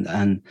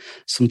 And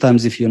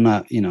sometimes if you're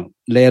not,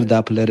 layered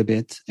up a little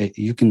bit,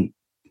 you can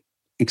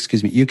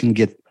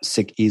get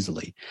sick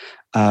easily.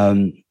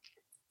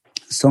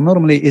 So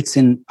normally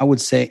I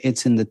would say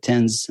it's in the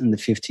 10s and the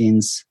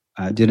 15s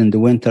during the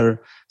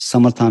winter.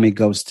 Summertime, it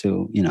goes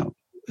to,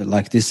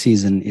 like this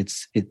season,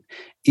 it's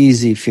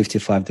easy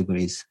 55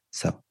 degrees.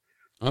 So,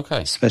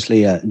 okay,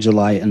 especially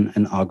July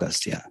and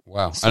August. Yeah.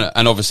 Wow. So,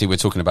 and obviously we're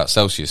talking about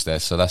Celsius there.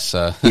 So that's,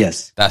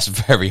 yes, that's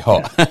very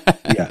hot.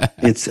 Yeah.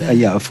 It's,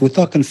 if we're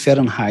talking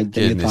Fahrenheit,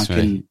 then you're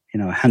talking,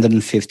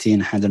 115,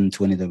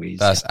 120 degrees.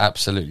 That's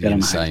absolutely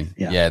insane.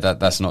 Yeah.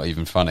 That's not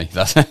even funny.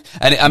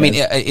 And I mean,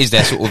 is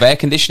there sort of air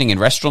conditioning in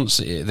restaurants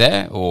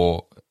there,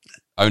 or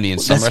only in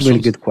some restaurants? That's a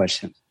really good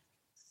question.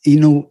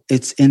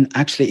 It's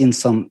in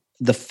some,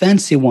 the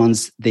fancy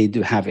ones, they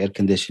do have air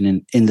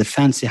conditioning. In the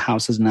fancy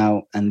houses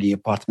now and the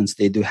apartments,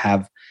 they do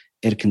have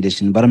air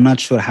conditioning, but I'm not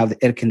sure how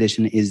the air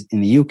conditioning is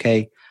in the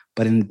UK.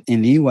 But in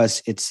the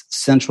US, it's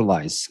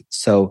centralized.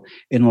 So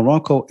in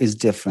Morocco, it's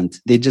different.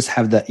 They just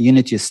have that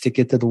unit, you stick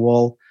it to the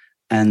wall,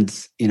 and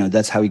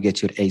that's how you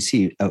get your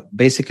AC.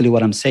 Basically,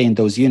 what I'm saying,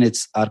 those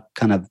units are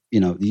kind of,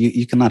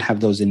 you cannot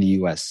have those in the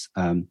US.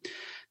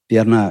 They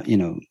are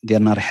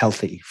not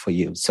healthy for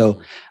you.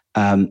 So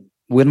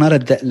we're not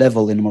at that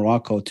level in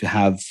Morocco to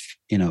have,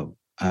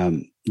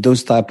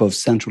 those type of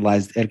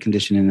centralized air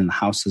conditioning in the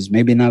houses.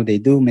 Maybe now they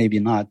do, maybe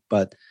not.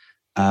 But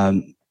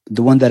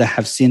the one that I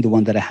have seen, the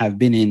one that I have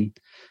been in,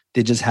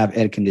 they just have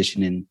air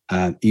conditioning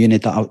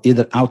unit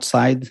either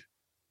outside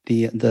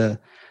the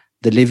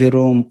living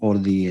room or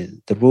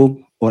the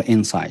room, or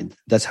inside.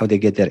 That's how they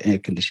get their air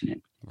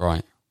conditioning.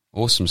 Right.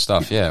 Awesome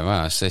stuff. Yeah.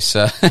 Wow. It's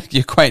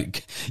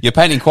you're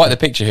painting quite the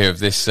picture here of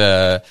this.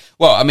 Well,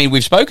 I mean,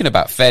 we've spoken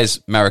about Fez,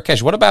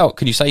 Marrakesh. What about,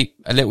 can you say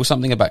a little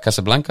something about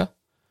Casablanca?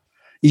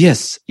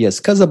 Yes.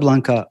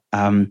 Casablanca.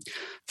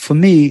 For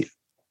me,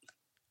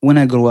 when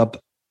I grew up,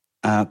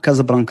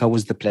 Casablanca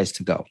was the place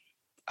to go.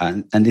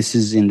 And this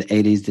is in the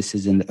 80s. This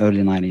is in the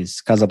early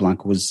 90s.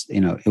 Casablanca was,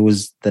 it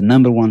was the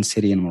number one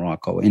city in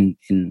Morocco in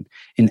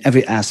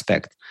every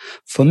aspect.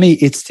 For me,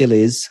 it still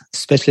is,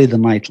 especially the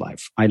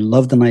nightlife. I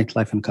love the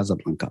nightlife in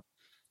Casablanca.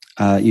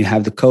 You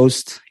have the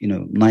coast,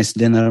 nice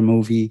dinner,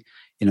 movie,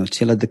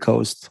 chill at the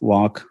coast,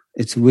 walk.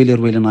 It's really,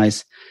 really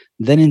nice.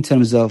 Then in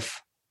terms of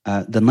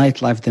the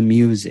nightlife, the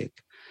music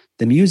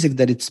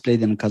that it's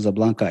played in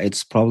Casablanca,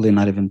 it's probably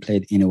not even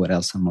played anywhere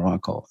else in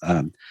Morocco.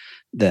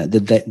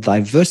 The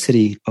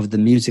diversity of the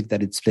music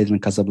that it's played in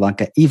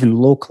Casablanca, even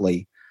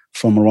locally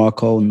from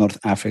Morocco, North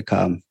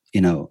Africa,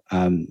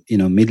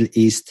 Middle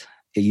East,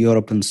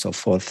 Europe, and so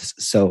forth.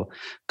 So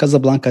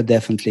Casablanca,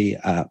 definitely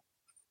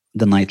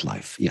the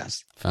nightlife.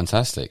 Yes.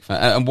 Fantastic.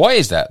 And why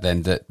is that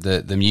then, that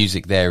the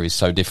music there is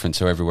so different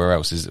to everywhere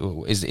else?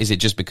 Is it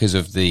just because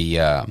of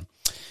the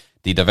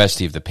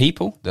diversity of the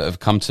people that have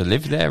come to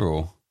live there,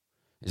 or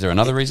is there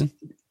another reason?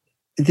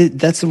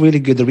 That's a really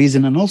good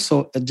reason. And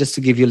also, just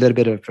to give you a little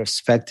bit of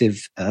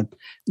perspective,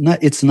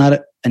 it's not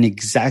an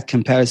exact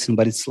comparison,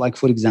 but it's like,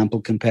 for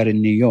example,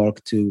 comparing New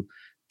York to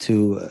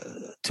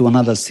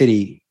another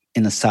city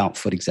in the South,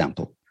 for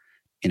example,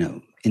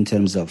 in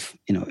terms of,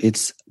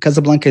 it's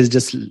Casablanca is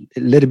just a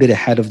little bit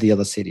ahead of the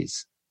other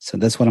cities. So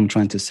that's what I'm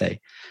trying to say.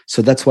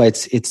 So that's why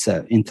it's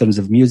in terms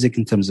of music,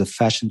 in terms of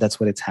fashion, that's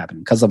what it's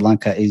happening.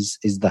 Casablanca is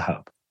the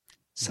hub.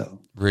 So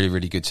really,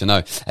 really good to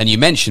know. And you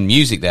mentioned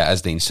music there,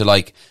 Asdeen. So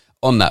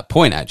on that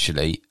point,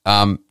 actually,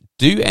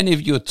 do any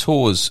of your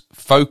tours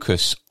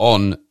focus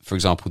on, for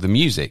example, the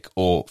music,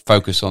 or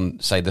focus on,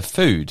 say, the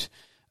food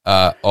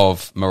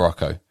of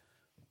Morocco?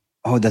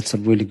 Oh, that's a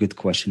really good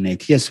question,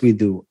 Nate. Yes, we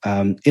do.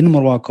 In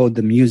Morocco,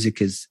 the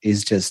music is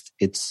just,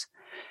 it's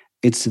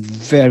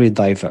very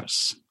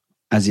diverse,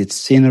 as its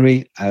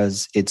scenery,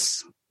 as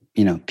its,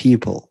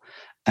 people.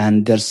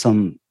 And there's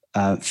some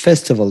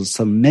festivals,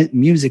 some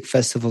music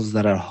festivals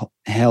that are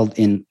held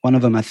in, one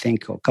of them, I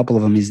think, a couple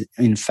of them is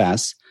in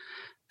Fas,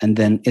 and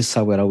then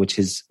Essaouira, which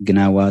is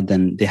Gnawa.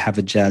 Then they have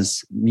a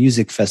jazz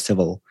music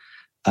festival.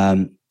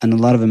 And a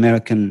lot of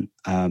American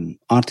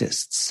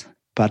artists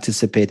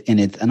participate in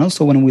it. And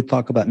also, when we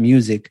talk about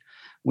music,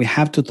 we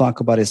have to talk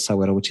about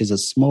Essaouira, which is a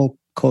small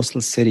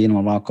coastal city in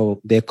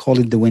Morocco. They call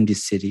it the Windy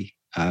City,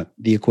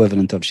 the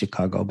equivalent of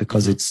Chicago,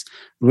 because it's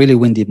really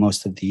windy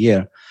most of the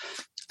year.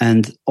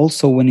 And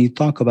also, when you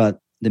talk about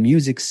the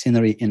music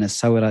scenery in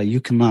Essaouira,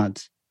 you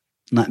cannot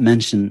not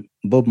mention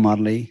Bob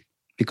Marley,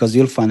 because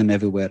you'll find him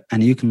everywhere.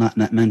 And you cannot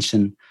not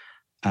mention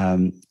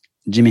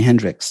Jimi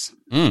Hendrix.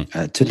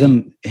 To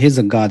them, he's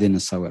a god in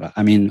Essaouira.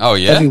 I mean,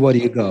 everywhere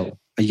you go,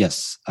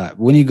 yes.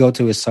 When you go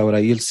to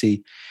Essaouira, you'll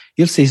see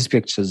his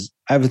pictures.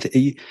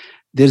 Everything.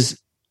 There's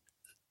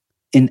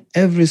in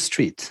every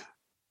street,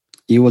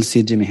 you will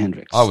see Jimi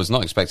Hendrix. I was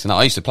not expecting that.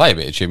 I used to play a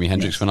bit of Jimi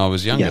Hendrix when I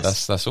was younger.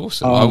 Yes. That's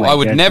awesome. Oh, I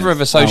would never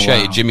have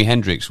associated wow. Jimi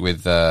Hendrix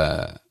with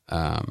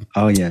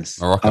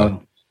yes,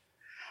 Morocco.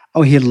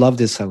 Oh, he loved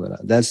Essaouira.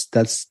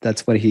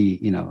 That's what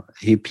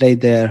he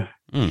played there.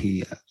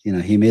 He,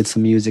 he made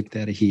some music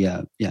there. He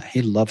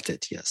loved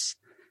it.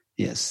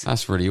 Yes.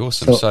 That's really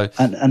awesome. So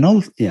and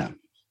all, yeah.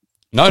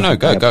 No,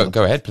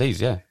 go ahead,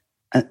 please. Yeah.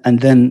 And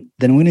then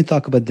when you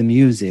talk about the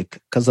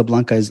music,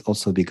 Casablanca is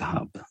also a big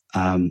hub.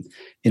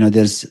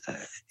 There's,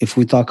 if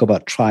we talk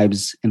about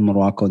tribes in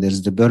Morocco,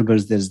 there's the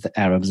Berbers, there's the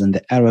Arabs, and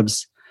the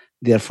Arabs,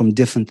 they're from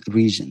different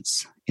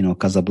regions.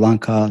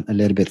 Casablanca, a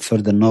little bit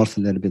further north,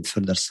 a little bit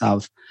further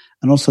south,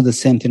 and also the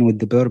same thing with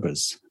the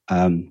Berbers.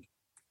 They're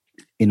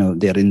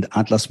in the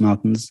Atlas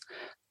Mountains,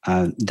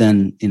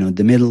 then,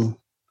 the middle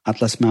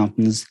Atlas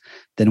Mountains.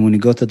 Then when you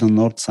go to the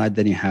north side,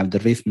 then you have the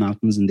Rif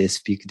Mountains, and they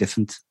speak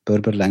different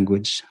Berber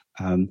language.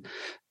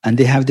 And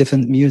they have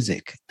different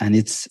music, and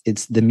it's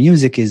the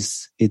music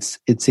is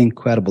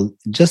incredible.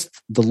 Just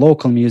the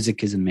local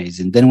music is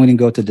amazing. Then when you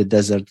go to the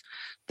desert,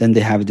 then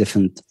they have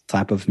different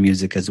type of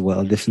music as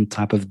well, different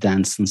type of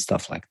dance and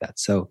stuff like that.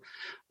 So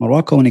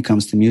Morocco, when it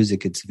comes to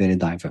music, it's very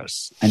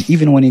diverse. And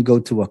even when you go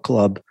to a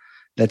club,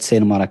 let's say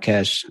in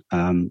Marrakesh,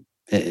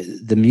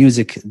 the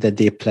music that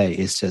they play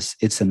is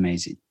it's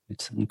amazing.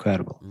 It's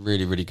incredible.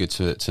 Really, really good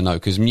to know,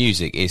 because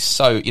music is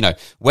so,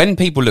 when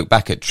people look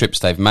back at trips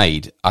they've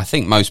made, I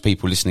think most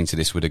people listening to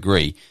this would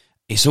agree,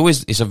 it's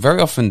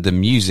very often the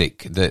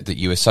music that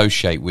you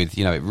associate with,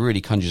 it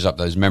really conjures up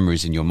those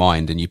memories in your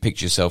mind, and you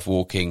picture yourself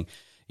walking,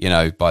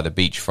 by the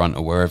beachfront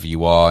or wherever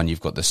you are, and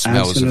you've got the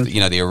smells Absolutely.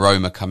 Of, the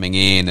aroma coming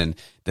in and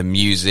the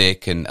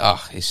music, and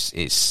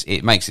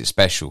it makes it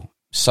special.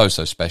 So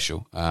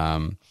special.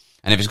 And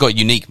if it's got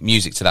unique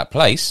music to that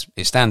place,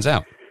 it stands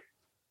out.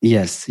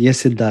 Yes,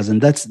 it does,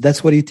 and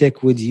that's what you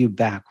take with you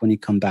back when you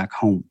come back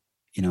home.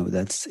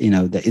 It's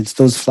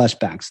those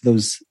flashbacks,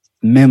 those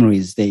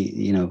memories.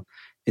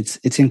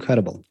 It's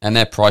incredible, and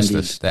they're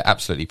priceless. Indeed. They're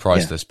absolutely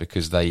priceless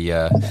because they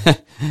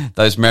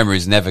those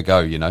memories never go.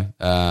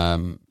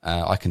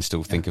 I can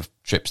still think of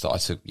trips that I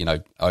took,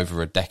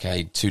 over a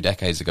decade, 2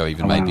 decades ago,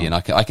 even maybe, and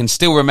I can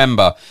still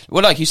remember.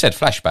 Well, like you said,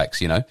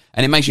 flashbacks,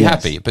 and it makes you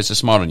happy. It puts a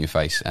smile on your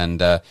face,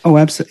 and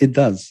absolutely, it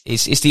does.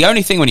 It's the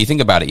only thing when you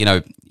think about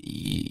it.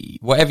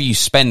 Whatever you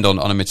spend on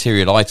a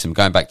material item,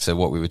 going back to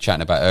what we were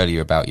chatting about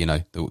earlier about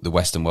the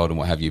Western world and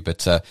what have you,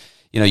 but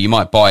you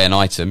might buy an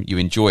item, you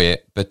enjoy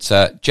it, but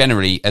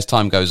generally as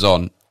time goes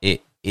on,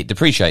 it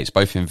depreciates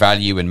both in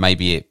value, and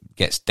maybe it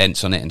gets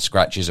dents on it and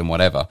scratches and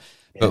whatever.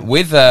 Yeah. But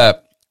with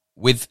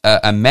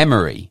a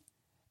memory,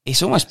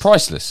 it's almost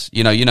priceless.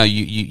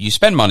 You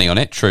spend money on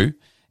it, true.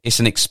 It's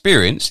an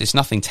experience. It's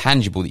nothing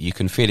tangible that you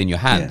can feel in your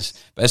hands.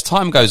 Yes. But as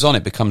time goes on,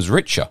 it becomes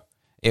richer.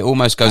 It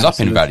almost goes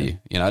Absolutely. Up in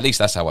value. At least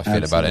that's how I feel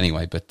Absolutely. About it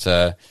anyway. But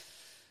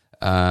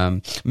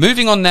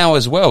moving on now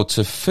as well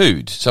to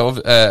food. So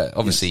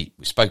obviously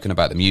we've spoken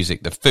about the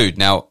music, the food.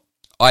 Now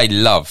I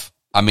love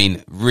lamb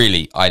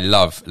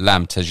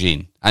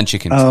tagine and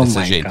chicken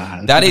tagine.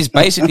 God. That is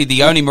basically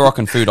the only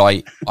Moroccan food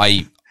I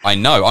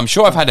know. I'm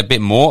sure I've had a bit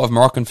more of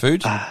Moroccan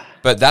food,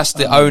 but that's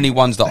the only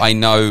ones that I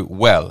know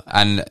well.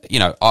 And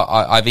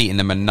I've eaten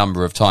them a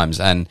number of times,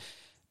 and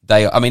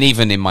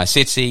even in my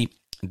city,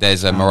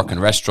 there's a Moroccan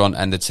restaurant,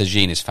 and the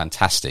tagine is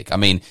fantastic.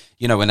 When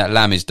that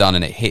lamb is done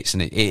and it hits,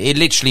 and it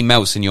literally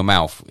melts in your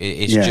mouth.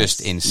 It's just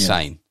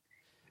insane. Yes.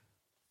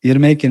 You're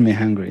making me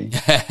hungry.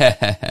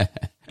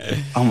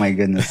 Oh my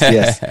goodness.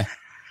 Yes.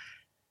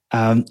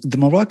 The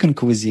Moroccan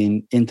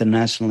cuisine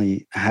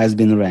internationally has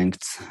been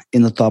ranked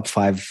in the top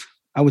 5.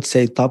 I would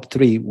say top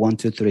 3, 1,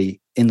 2, 3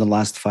 in the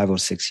last 5 or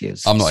 6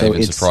 years. I'm not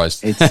even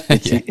surprised.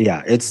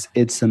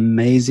 It's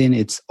amazing.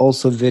 It's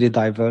also very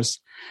diverse.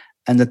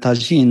 And the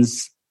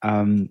tagines,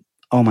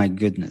 oh my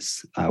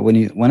goodness!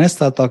 When I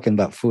start talking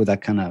about food, I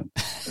kind of,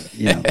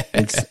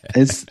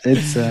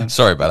 it's.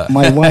 Sorry about that.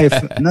 My wife,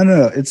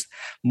 no. It's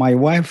my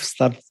wife.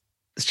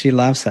 She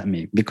laughs at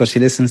me because she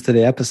listens to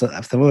the episode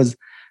afterwards,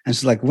 and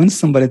she's like, "When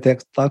somebody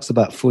talks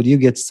about food, you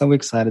get so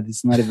excited.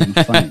 It's not even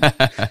funny."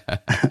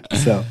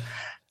 So,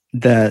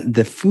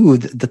 the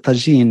food, the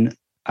tagine,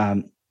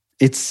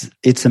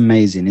 it's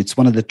amazing. It's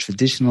one of the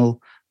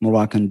traditional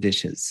Moroccan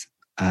dishes.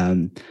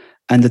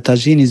 And the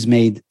tagine is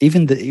made,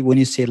 when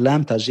you say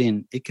lamb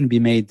tagine, it can be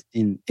made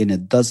in a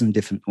dozen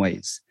different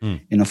ways.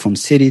 From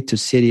city to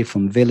city,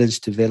 from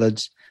village to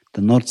village, the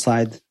north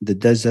side, the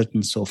desert,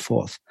 and so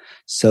forth.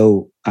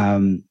 So,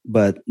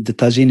 but the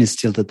tagine is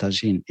still the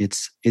tagine.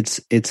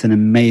 It's an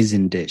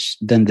amazing dish.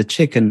 Then the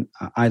chicken,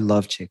 I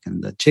love chicken.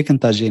 The chicken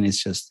tagine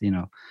is just,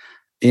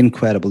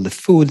 incredible. The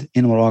food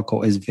in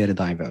Morocco is very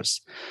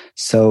diverse.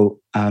 So,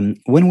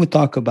 when we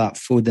talk about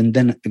food, and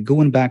then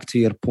going back to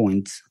your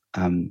point,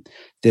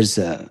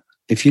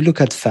 if you look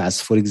at Fas,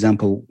 for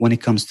example, when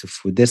it comes to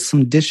food, there's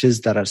some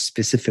dishes that are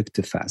specific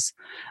to Fas,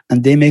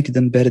 and they make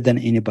them better than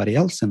anybody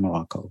else in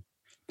Morocco.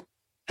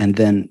 And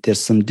then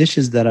there's some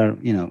dishes that are,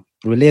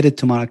 related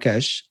to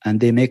Marrakesh, and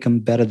they make them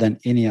better than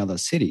any other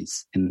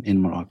cities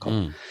in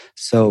Morocco.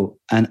 So,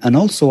 and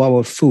also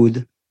our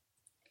food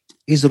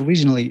is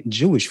originally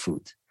Jewish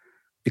food,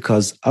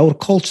 because our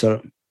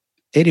culture,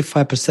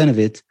 85% of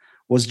it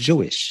was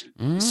Jewish.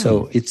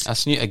 So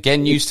that's new,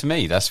 again, news to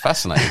me. That's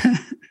fascinating.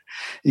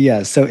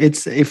 Yeah. So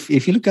it's, if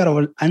you look at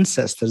our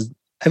ancestors,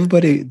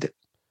 everybody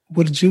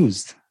were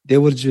Jews. They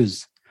were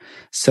Jews.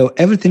 So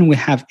everything we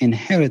have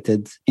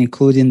inherited,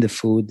 including the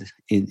food,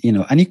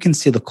 and you can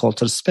see the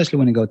culture, especially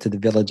when you go to the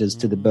villages,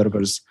 to the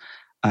Berbers.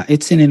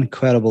 It's an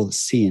incredible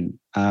scene.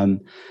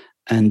 And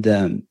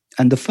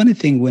the funny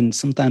thing, when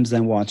sometimes I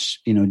watch,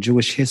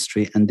 Jewish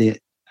history, and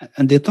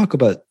they talk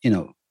about,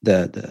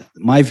 the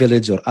my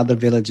village or other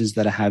villages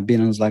that I have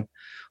been, I was like,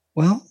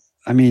 well,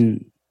 I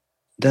mean,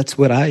 that's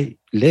where I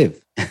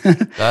live.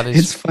 That is,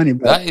 it's funny,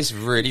 but that is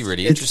really,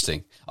 really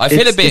interesting. I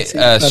feel a bit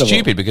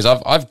stupid because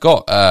I've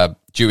got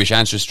Jewish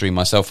ancestry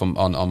myself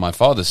on my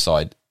father's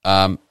side,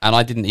 and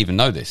I didn't even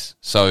know this.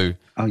 So,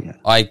 I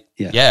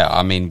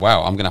mean,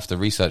 wow, I'm gonna have to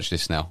research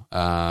this now.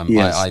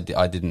 Yes.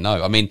 I didn't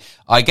know. I mean,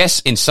 I guess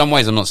in some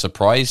ways I'm not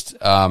surprised,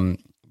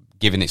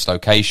 given its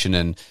location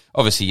and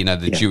obviously,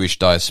 the Jewish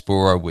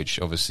diaspora, which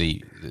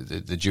obviously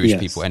the Jewish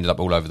people ended up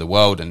all over the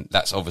world, and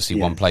that's obviously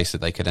one place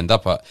that they could end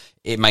up at.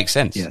 It makes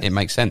sense. Yes. It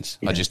makes sense.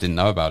 Yes. I just didn't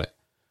know about it.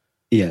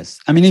 Yes.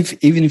 I mean,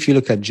 even if you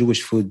look at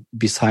Jewish food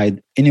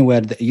beside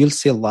anywhere, you'll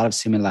see a lot of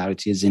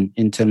similarities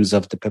in terms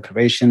of the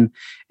preparation,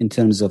 in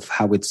terms of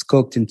how it's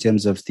cooked, in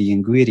terms of the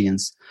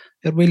ingredients.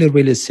 They're really,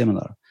 really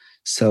similar.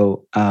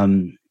 So,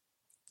 when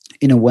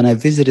I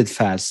visited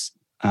Fas,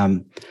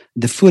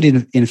 the food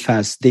in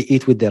Fas, they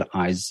eat with their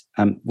eyes.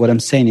 What I'm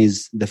saying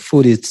is the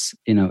food,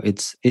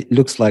 it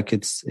looks like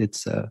it's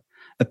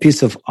a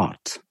piece of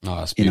art. Oh,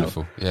 that's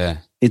beautiful. Yeah.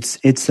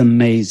 It's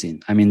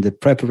amazing. I mean, the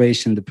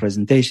preparation, the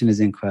presentation is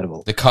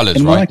incredible. The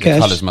colors, right? The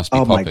colors must be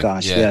popping. Oh my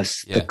gosh,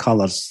 yes. The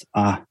colors,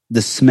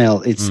 the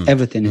smell,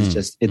 everything is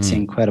just, it's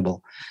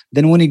incredible.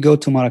 Then when you go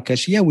to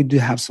Marrakesh, we do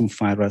have some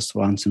fine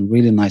restaurants and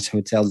really nice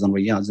hotels and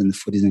riads, and the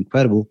food is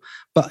incredible.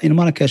 But in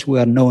Marrakesh, we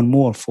are known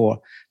more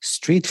for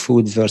street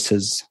food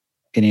versus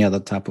any other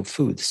type of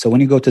food. So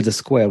when you go to the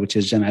square, which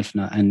is Jam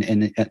Al-Fna, and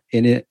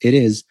it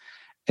is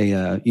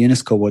a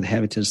UNESCO World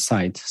Heritage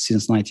Site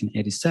since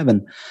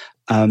 1987,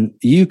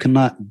 you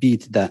cannot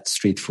beat that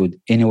street food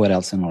anywhere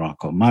else in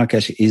Morocco.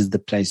 Marrakesh is the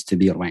place to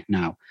be right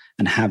now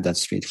and have that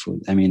street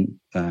food. I mean,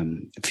 a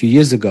few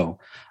years ago,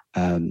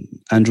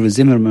 Andrew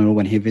Zimmerman,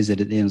 when he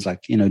visited, he was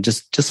like,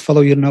 just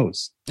follow your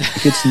nose.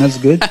 If it smells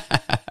good,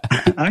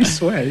 I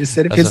swear, he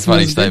said, if That's it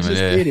smells good, just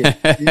eat it.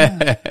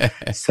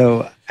 Yeah.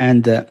 So,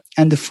 and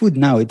the food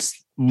now,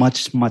 it's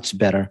much, much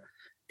better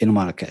in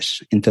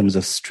Marrakesh in terms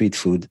of street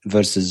food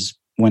versus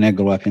when I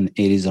grew up in the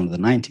 80s or the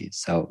 90s.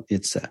 So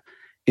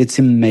it's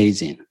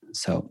amazing.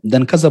 So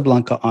then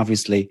Casablanca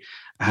obviously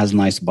has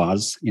nice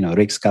bars.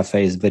 Rick's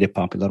Cafe is very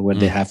popular, where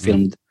they have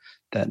filmed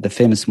the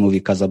famous movie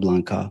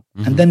Casablanca.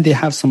 And then they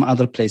have some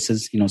other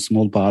places,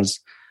 small bars,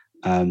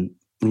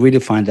 really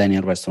fine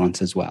dining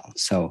restaurants as well.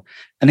 So,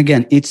 and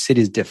again, each city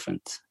is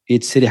different.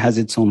 Each city has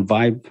its own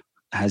vibe,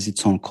 has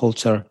its own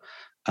culture,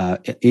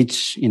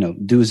 each,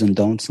 do's and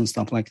don'ts and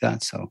stuff like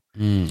that. So,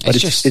 but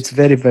it's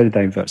very, very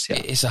diverse. Yeah.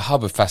 It's a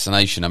hub of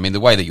fascination. I mean,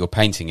 the way that you're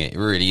painting it, it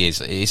really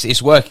is.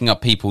 It's working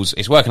up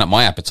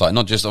my appetite,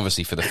 not just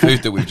obviously for the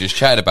food that we've just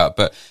chatted about,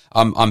 but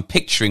I'm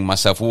picturing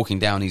myself walking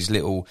down these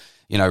little,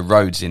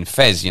 roads in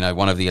Fez,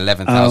 one of the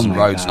 11,000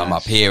 roads, and I'm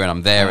up here and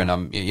I'm there and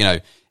I'm,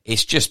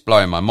 it's just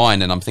blowing my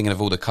mind, and I'm thinking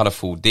of all the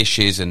colourful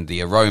dishes and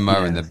the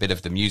aroma and the bit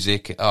of the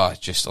music. It's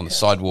just on the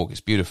sidewalk.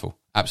 It's beautiful.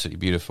 Absolutely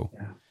beautiful.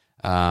 Yeah.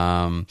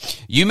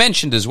 You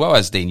mentioned as well,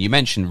 Asdeen, you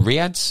mentioned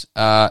riads.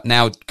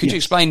 Now, could you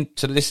explain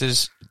to the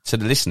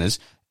listeners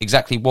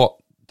exactly what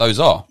those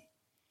are?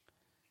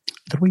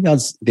 The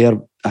riads, they're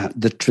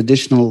the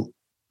traditional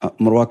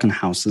Moroccan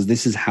houses.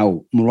 This is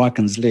how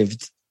Moroccans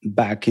lived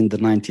back in the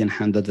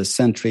 1900th, a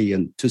century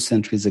and 2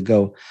 centuries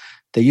ago.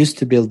 They used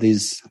to build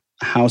these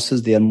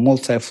houses. They are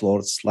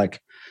multi-floors,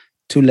 like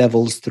 2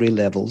 levels, 3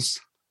 levels.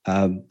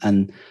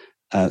 And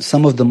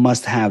some of the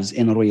must-haves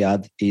in a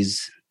riad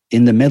is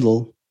in the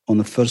middle, on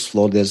the first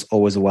floor, there's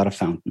always a water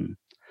fountain.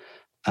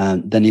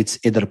 Then it's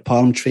either a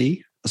palm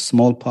tree, a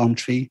small palm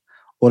tree,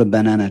 or a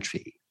banana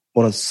tree,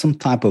 or some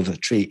type of a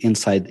tree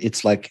inside.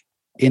 It's like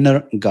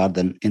inner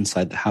garden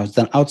inside the house.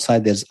 Then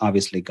outside, there's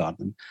obviously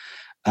garden.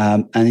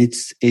 And it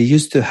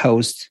used to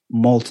host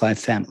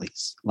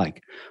multi-families.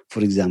 Like,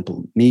 for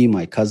example, me,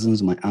 my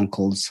cousins, my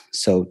uncles.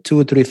 So 2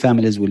 or 3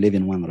 families will live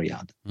in one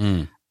riad.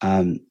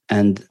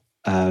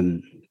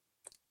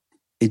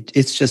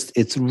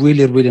 It's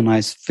really, really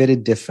nice, very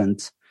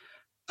different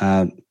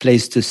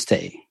place to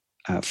stay.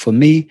 For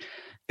me,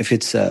 if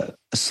it's a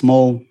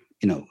small,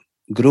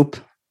 group,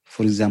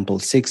 for example,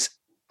 6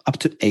 up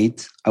to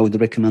 8, I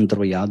would recommend the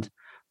riad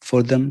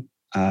for them.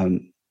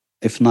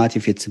 If not,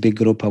 if it's a big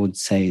group, I would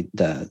say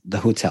the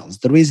hotels.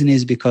 The reason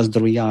is because the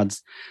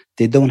riads,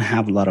 they don't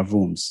have a lot of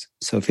rooms.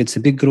 So if it's a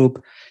big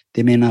group,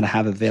 they may not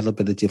have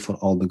availability for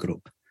all the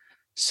group.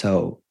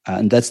 So,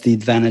 and that's the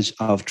advantage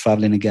of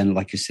traveling, again,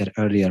 like you said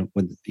earlier,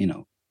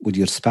 with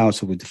your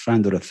spouse or with a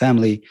friend or a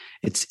family.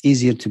 It's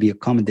easier to be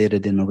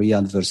accommodated in a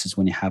riad versus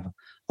when you have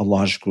a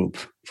large group,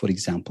 for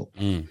example.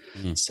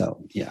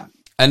 So, yeah.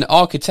 And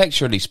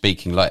architecturally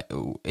speaking,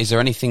 is there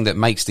anything that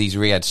makes these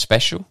riads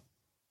special?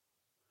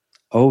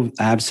 Oh,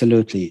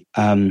 absolutely.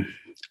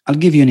 I'll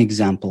give you an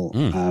example.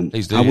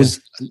 Please do.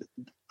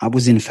 I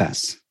was in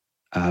Fas.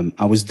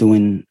 I was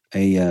doing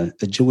a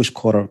Jewish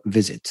quarter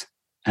visit,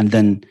 and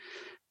then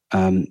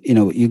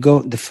you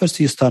go. The first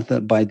you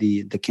start by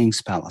the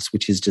King's Palace,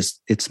 which is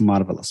just it's a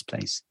marvelous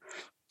place,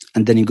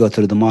 and then you go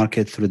through the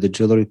market, through the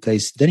jewelry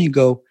place. Then you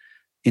go,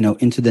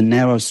 into the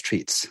narrow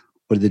streets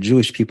where the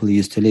Jewish people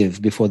used to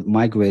live before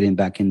migrating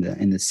back in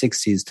the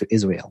 60s to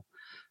Israel.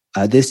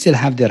 They still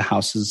have their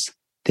houses.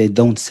 They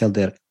don't sell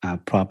their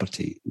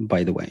property,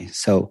 by the way.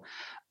 So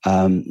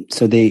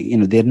they,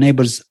 their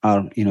neighbors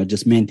are,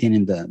 just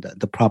maintaining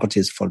the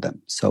properties for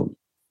them. So,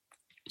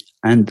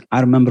 and I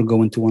remember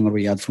going to one of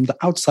Riyadh. From the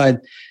outside,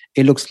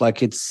 it looks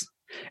like it's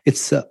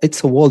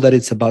a wall that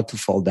it's about to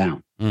fall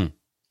down,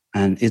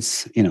 and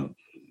it's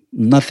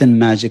nothing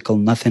magical,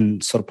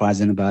 nothing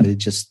surprising about it,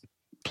 just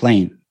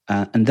plain.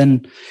 And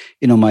then,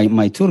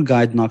 my tour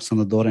guide knocks on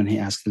the door and he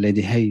asks the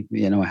lady, "Hey,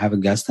 I have a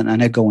guest,"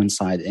 and I go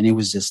inside, and it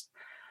was just,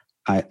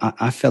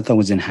 I felt I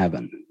was in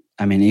heaven.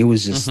 I mean, it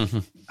was just,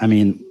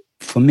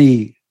 for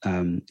me,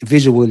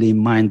 visually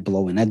mind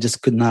blowing. I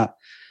just could not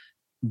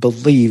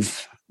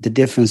believe the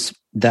difference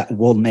that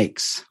wall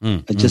makes.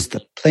 Just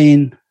a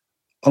plain,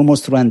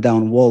 almost run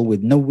down wall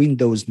with no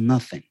windows,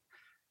 nothing.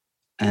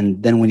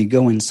 And then when you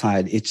go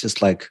inside, it's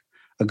just like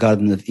a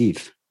Garden of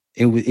Eve.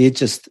 It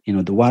just,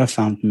 the water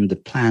fountain, the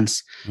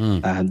plants,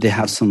 they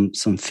have some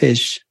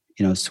fish,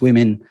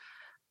 swimming.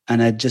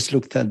 And I just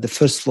looked at the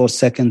first floor,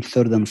 second,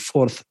 third, and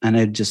fourth. And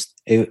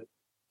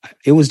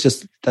it was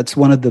just, that's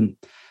one of the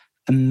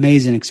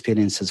amazing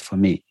experiences for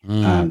me.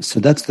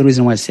 So that's the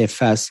reason why I say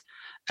fast.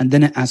 And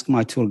then I asked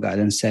my tour guide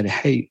and said,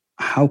 "Hey,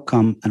 how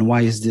come and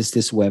why is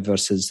this way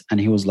versus?" And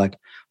he was like,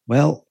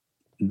 "Well,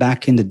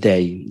 back in the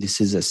day, this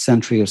is a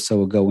century or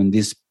so ago, when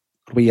these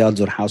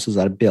riyads or houses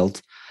are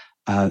built,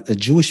 the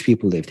Jewish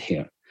people lived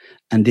here,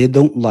 and they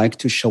don't like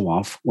to show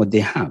off what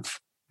they have.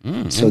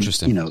 So,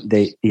 interesting.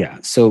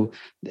 So,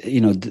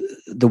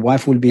 the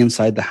wife will be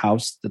inside the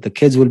house, the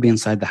kids will be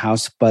inside the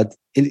house, but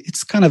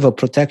it's kind of a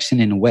protection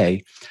in a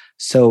way.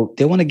 So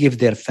they want to give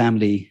their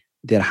family,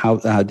 their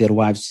house, their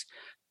wives,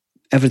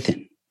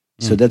 everything.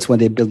 So that's why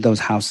they build those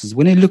houses.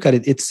 When you look at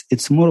it,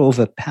 it's more of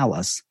a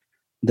palace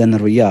than a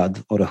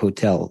riad or a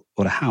hotel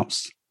or a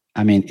house.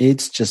 I mean,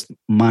 it's just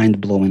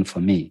mind blowing for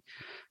me.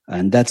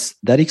 And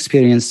that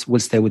experience will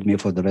stay with me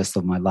for the rest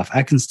of my life.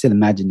 I can still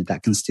imagine it. I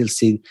can still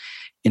see,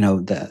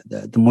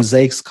 the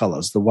mosaics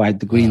colors, the white,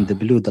 the green, the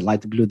blue, the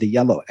light blue, the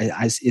yellow.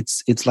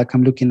 It's like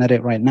I'm looking at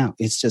it right now.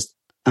 It's just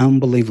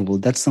unbelievable.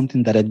 That's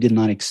something that I did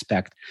not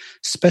expect,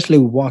 especially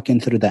walking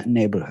through that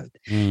neighborhood.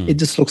 It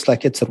just looks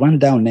like it's a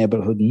rundown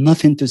neighborhood,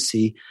 nothing to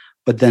see.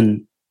 But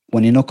then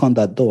when you knock on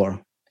that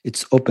door,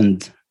 it's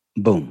opened,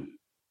 boom.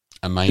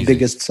 Amazing. The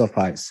biggest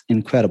surprise.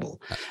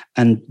 Incredible.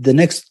 And the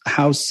next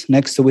house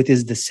next to it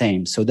is the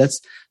same. So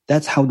that's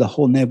how the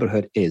whole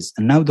neighborhood is.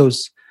 And now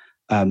those,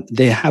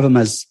 they have them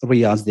as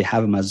riyads, they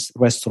have them as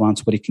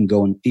restaurants where you can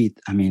go and eat.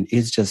 I mean,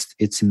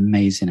 it's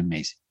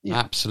amazing. Yeah.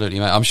 Absolutely,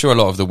 mate. I'm sure a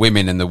lot of the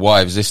women and the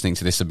wives listening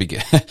to this are going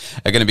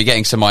to be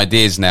getting some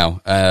ideas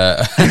now.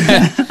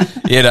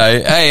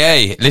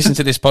 Hey, listen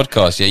to this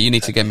podcast. Yeah, you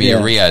need to get me a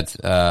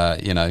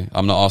Riyadh.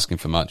 I'm not asking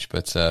for much,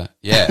 but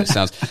it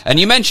sounds. And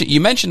you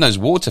mentioned those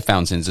water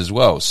fountains as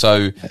well.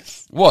 So,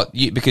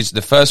 because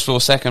the first floor,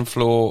 second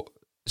floor.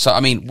 So, I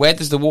mean, where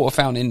does the water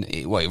fountain?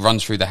 It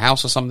runs through the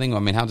house or something? I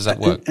mean, how does that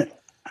work?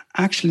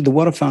 Actually, the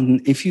water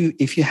fountain. If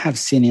you have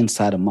seen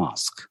inside a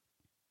mosque,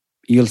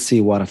 you'll see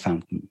a water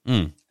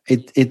fountain.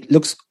 It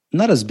looks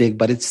not as big,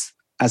 but it's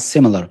as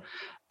similar.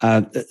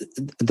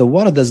 The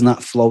water does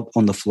not float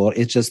on the floor.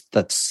 It's just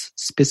that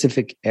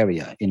specific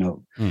area,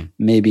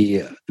 maybe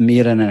a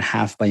meter and a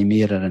half by a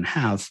meter and a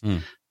half.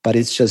 But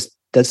it's just,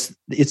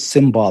 it's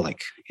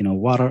symbolic.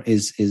 Water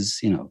is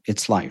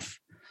it's life.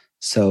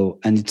 So,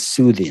 and it's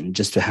soothing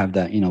just to have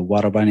that,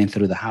 water running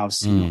through the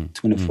house,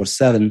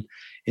 24/7.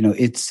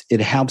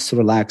 It helps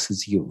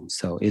relaxes you.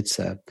 So it's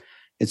a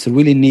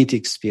really neat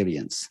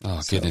experience. Oh,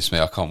 goodness me.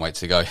 I can't wait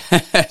to go.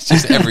 It's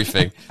just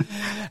everything.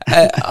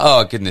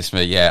 Oh, goodness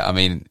me. Yeah. I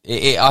mean,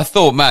 I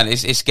thought, man,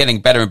 it's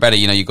getting better and better.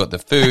 You got the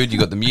food, you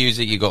got the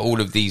music, you got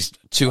all of these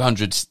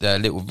 200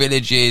 little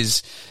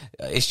villages.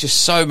 It's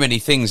just so many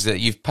things that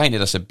you've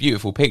painted us a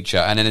beautiful picture.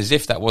 And then as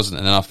if that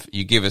wasn't enough,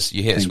 you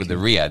hit us with the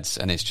riyads,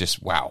 and it's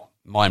just, wow,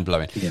 mind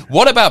blowing. Yeah.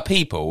 What about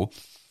people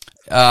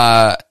who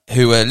are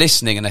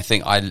listening and they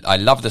think, I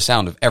love the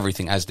sound of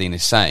everything Asdeen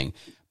is saying,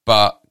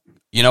 but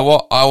you know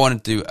what? I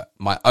want to do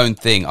my own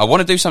thing. I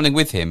want to do something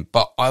with him,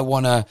 but I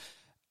want to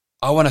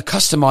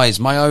customize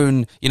my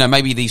own,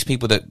 maybe these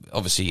people that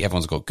obviously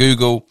everyone's got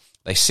Google.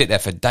 They sit there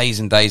for days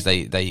and days.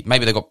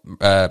 Maybe they've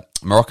got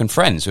Moroccan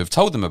friends who have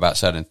told them about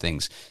certain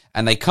things,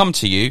 and they come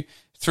to you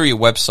through your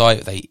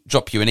website. They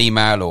drop you an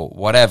email or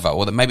whatever,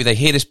 or that maybe they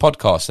hear this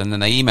podcast and then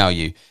they email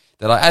you.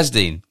 They're like,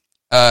 Asdeen,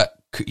 a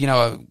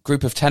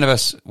group of 10 of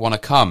us want to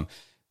come.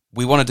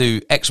 We want to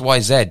do X, Y,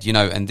 Z,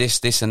 and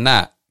this and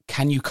that.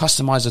 Can you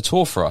customize a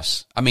tour for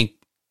us? I mean,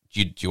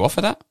 do you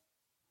offer that?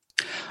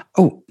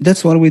 Oh,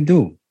 that's what we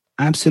do.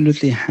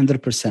 Absolutely,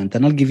 100%.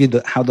 And I'll give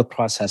you how the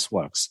process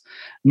works.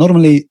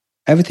 Normally,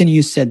 everything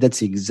you said,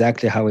 that's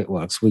exactly how it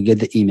works. We get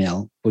the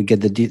email, we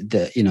get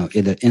the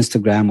either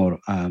Instagram or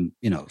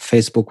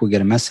Facebook. We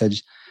get a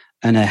message,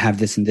 and I have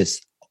this and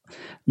this.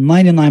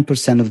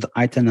 99% of the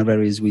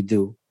itineraries we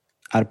do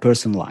are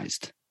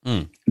personalized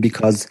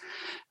because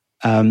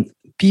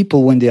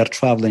people, when they are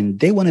traveling,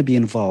 they want to be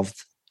involved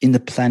in the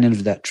planning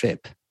of that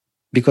trip.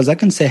 Because I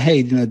can say,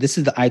 hey, this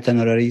is the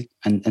itinerary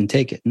and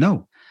take it.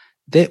 No,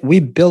 we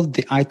build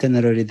the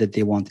itinerary that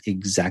they want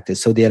exactly.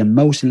 So they are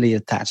emotionally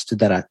attached to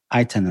that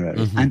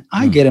itinerary. And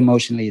I get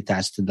emotionally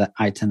attached to that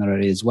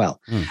itinerary as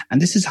well.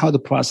 And this is how the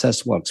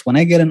process works. When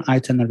I get an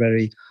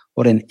itinerary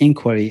or an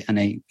inquiry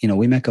and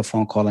we make a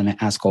phone call and I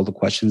ask all the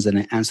questions and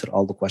I answer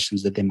all the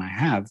questions that they might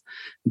have,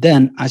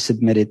 then I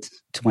submit it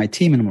to my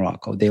team in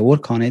Morocco. They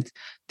work on it.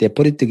 They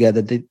put it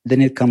together.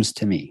 Then it comes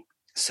to me.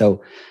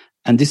 So,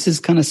 and this is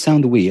kind of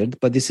sound weird,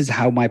 but this is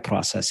how my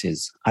process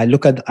is. I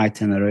look at the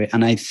itinerary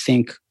and I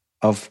think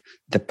of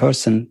the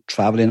person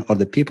traveling or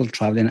the people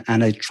traveling,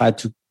 and I try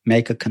to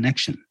make a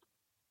connection.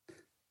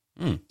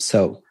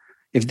 So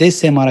if they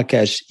say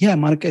Marrakesh,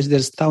 Marrakesh,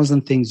 there's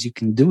 1,000 things you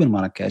can do in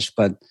Marrakesh,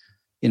 but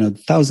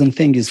 1,000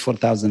 things is for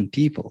 1,000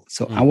 people.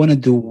 So I want to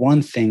do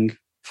one thing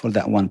for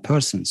that one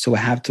person. So I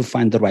have to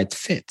find the right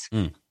fit.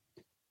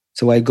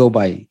 So I go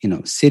by,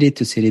 city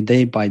to city,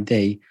 day by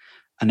day,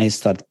 and I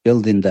start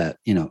building the,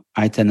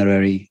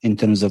 itinerary in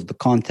terms of the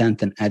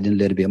content and adding a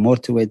little bit more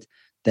to it.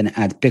 Then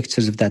add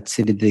pictures of that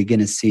city they're going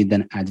to see,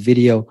 then add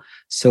video.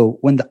 So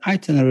when the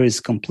itinerary is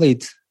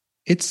complete,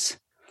 it's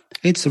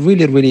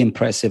really, really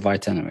impressive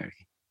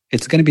itinerary.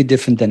 It's going to be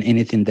different than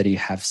anything that you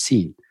have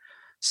seen.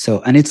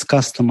 So, and it's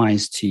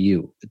customized to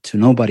you, to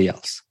nobody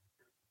else.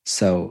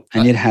 So,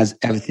 and it has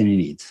everything you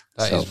need.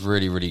 That is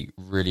really, really,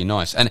 really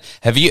nice. And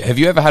have you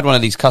ever had one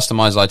of these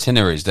customized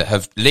itineraries that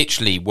have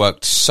literally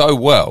worked so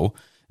well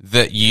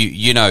that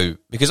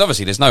because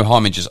obviously there's no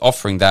harm in just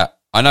offering that.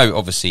 I know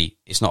obviously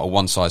it's not a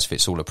one size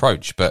fits all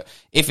approach, but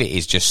if it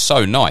is just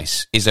so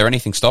nice, is there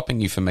anything stopping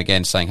you from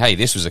again saying, hey,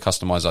 this was a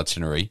customized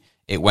itinerary.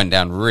 It went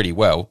down really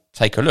well.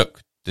 Take a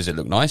look. Does it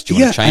look nice? Do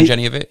you want to change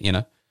any of it?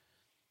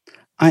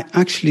 I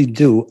actually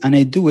do. And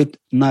I do it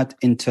not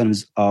in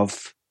terms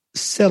of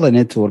selling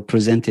it or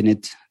presenting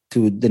it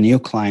to the new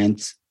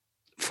clients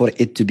for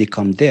it to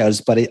become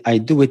theirs, but I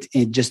do it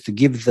just to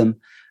give them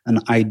an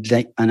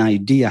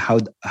idea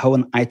how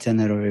an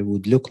itinerary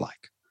would look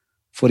like.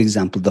 For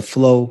example, the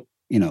flow,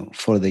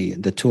 for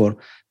the tour,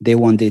 day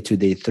 1, day 2,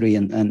 day 3,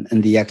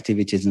 and the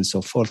activities and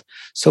so forth.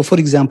 So, for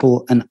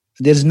example,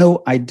 there's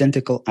no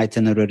identical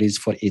itineraries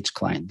for each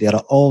client. They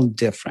are all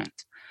different.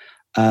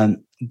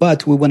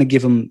 But we want to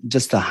give them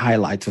just a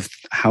highlight of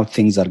how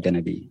things are going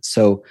to be.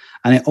 So,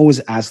 and I always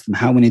ask them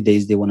how many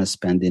days they want to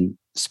spend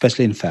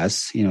especially in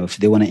Fes, if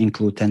they want to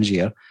include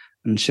Tangier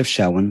and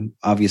Chefchaouen,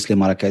 obviously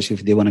Marrakesh,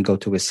 if they want to go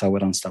to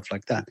Essaouira and stuff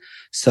like that.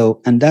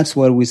 So, and that's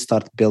where we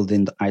start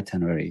building the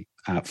itinerary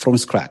from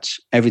scratch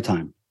every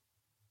time.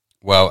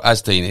 Well,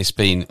 Asdean, it's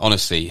been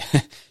honestly,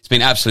 it's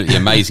been absolutely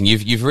amazing.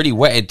 You've really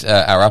whetted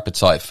our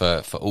appetite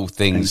for all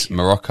things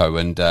Morocco,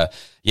 and do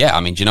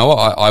you know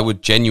what? I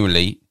would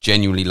genuinely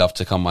love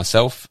to come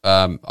myself.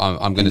 I'm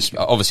going to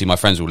obviously my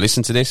friends will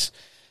listen to this.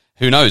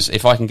 Who knows?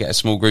 If I can get a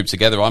small group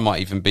together, I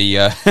might even be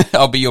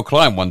I'll be your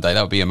client one day.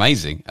 That would be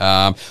amazing.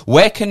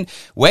 Where can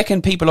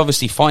people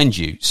obviously find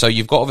you? So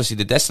you've got obviously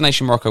the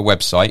Destination Morocco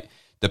website,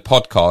 the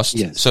podcast.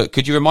 Yes. So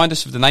could you remind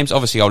us of the names?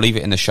 Obviously, I'll leave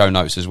it in the show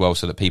notes as well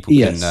so that people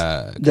can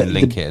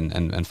link it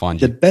and find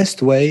you. The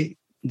best way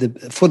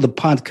for the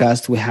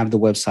podcast, we have the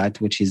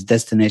website, which is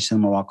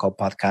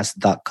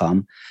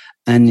destinationmoroccopodcast.com.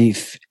 And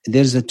if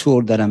there's a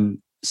tour that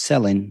I'm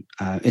selling,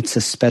 it's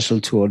a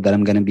special tour that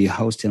I'm going to be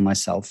hosting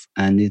myself.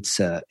 And it's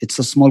a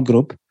small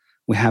group.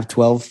 We have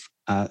 12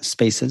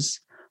 spaces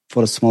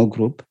for a small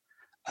group.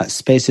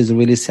 Spaces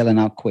really selling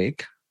out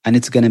quick. And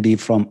it's going to be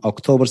from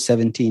October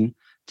 17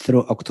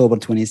 through October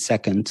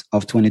 22nd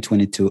of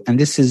 2022. And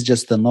this is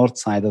just the north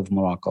side of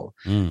Morocco.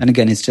 And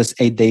again, it's just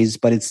 8 days,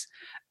 but it's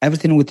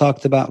everything we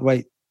talked about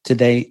right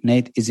today,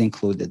 Nate, is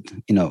included.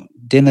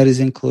 Dinner is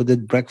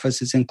included,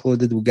 breakfast is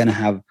included. We're going to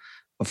have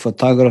a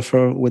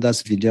photographer with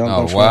us,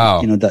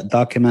 videographer, that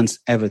documents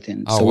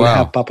everything. We'll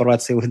have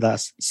paparazzi with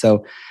us.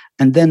 So,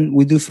 and then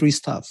we do free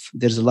stuff.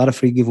 There's a lot of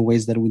free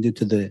giveaways that we do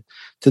to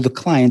the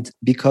client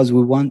because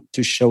we want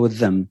to show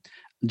them,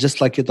 just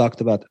like you talked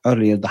about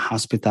earlier, the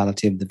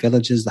hospitality of the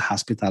villages, the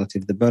hospitality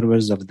of the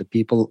Berbers, of the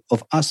people,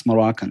 of us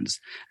Moroccans.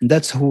 And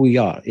that's who we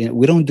are.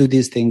 We don't do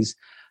these things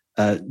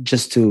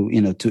just to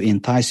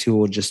entice you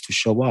or just to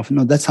show off.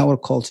 No, that's our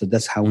culture.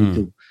 That's how we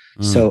do.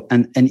 So,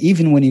 and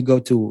even when you go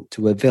to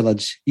a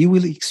village, you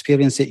will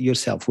experience it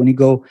yourself. When you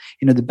go,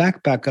 the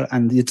backpacker,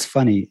 and it's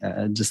funny,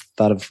 just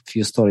thought of a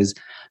few stories.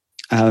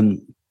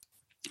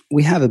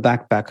 We have a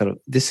backpacker.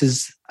 This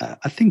is,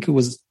 I think it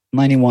was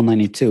 91,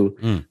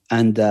 92.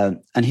 And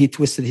he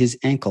twisted his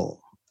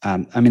ankle.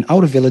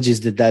 Our village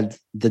is the dead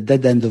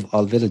end of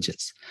all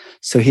villages.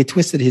 So he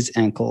twisted his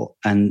ankle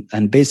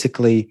and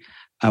basically,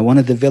 one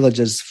of the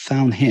villagers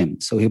found him.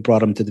 So he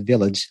brought him to the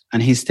village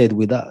and he stayed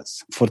with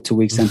us for 2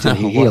 weeks until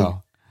he healed.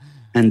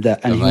 and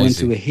he went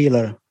to a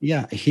healer.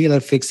 Yeah, a healer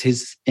fixed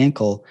his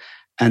ankle,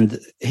 and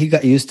he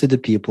got used to the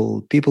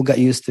people. People got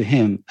used to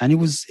him, and it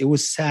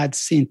was sad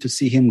scene to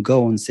see him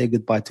go and say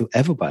goodbye to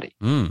everybody.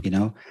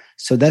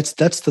 So that's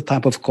the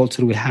type of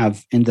culture we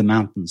have in the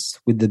mountains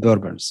with the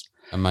Berbers.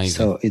 Amazing.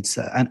 So it's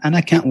and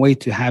I can't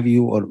wait to have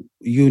you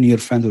and your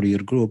friend or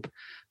your group.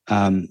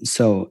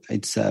 So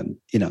it's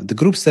the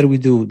groups that we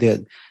do,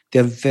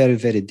 they're very,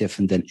 very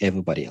different than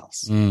everybody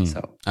else.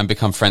 So and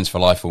become friends for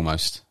life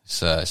almost.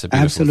 It's a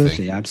beautiful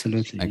thing.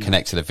 Absolutely. And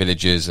connect to the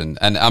villages, and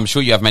I'm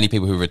sure you have many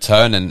people who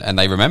return and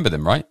they remember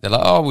them, right? They're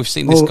like, oh, we've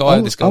seen this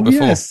guy before.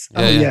 Yes.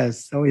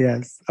 Yes.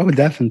 Oh,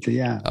 definitely.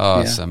 Yeah.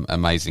 Oh, it's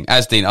amazing.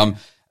 Asdeen,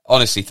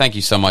 honestly, thank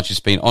you so much. It's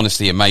been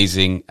honestly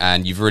amazing,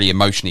 and you've really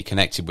emotionally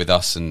connected with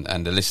us, and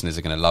the listeners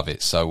are going to love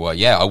it. So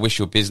I wish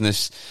your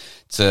business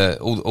to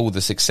all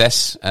the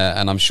success,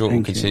 and I'm sure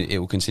it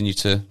will continue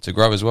to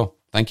grow as well.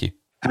 Thank you.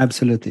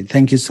 Absolutely.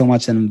 Thank you so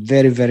much. And I'm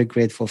very, very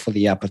grateful for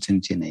the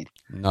opportunity, Nate.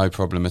 No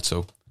problem at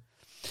all.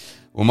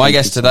 Well, my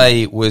guest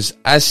today was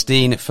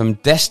Asdeen from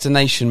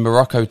Destination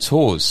Morocco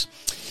Tours.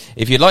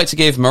 If you'd like to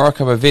give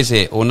Morocco a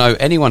visit or know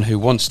anyone who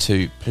wants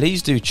to,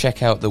 please do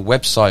check out the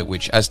website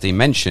which Asdeen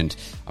mentioned.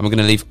 I'm going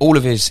to leave all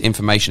of his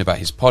information about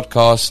his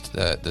podcast,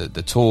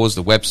 the tours,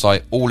 the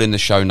website, all in the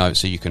show notes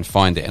so you can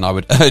find it. And I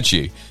would urge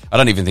you, I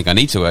don't even think I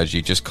need to urge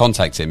you, just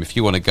contact him. If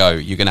you want to go,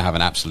 you're going to have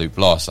an absolute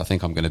blast. I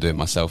think I'm going to do it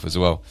myself as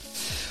well.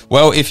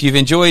 Well, if you've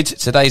enjoyed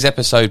today's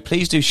episode,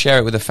 please do share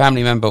it with a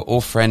family member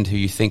or friend who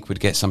you think would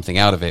get something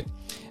out of it.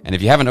 And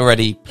if you haven't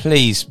already,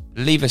 please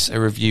leave us a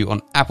review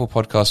on Apple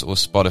Podcasts or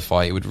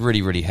Spotify. It would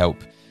really, really help.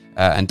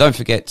 And don't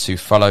forget to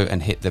follow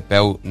and hit the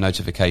bell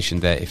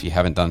notification there if you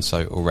haven't done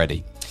so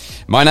already.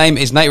 My name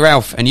is Nate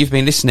Ralph, and you've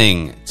been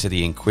listening to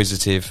The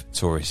Inquisitive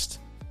Tourist.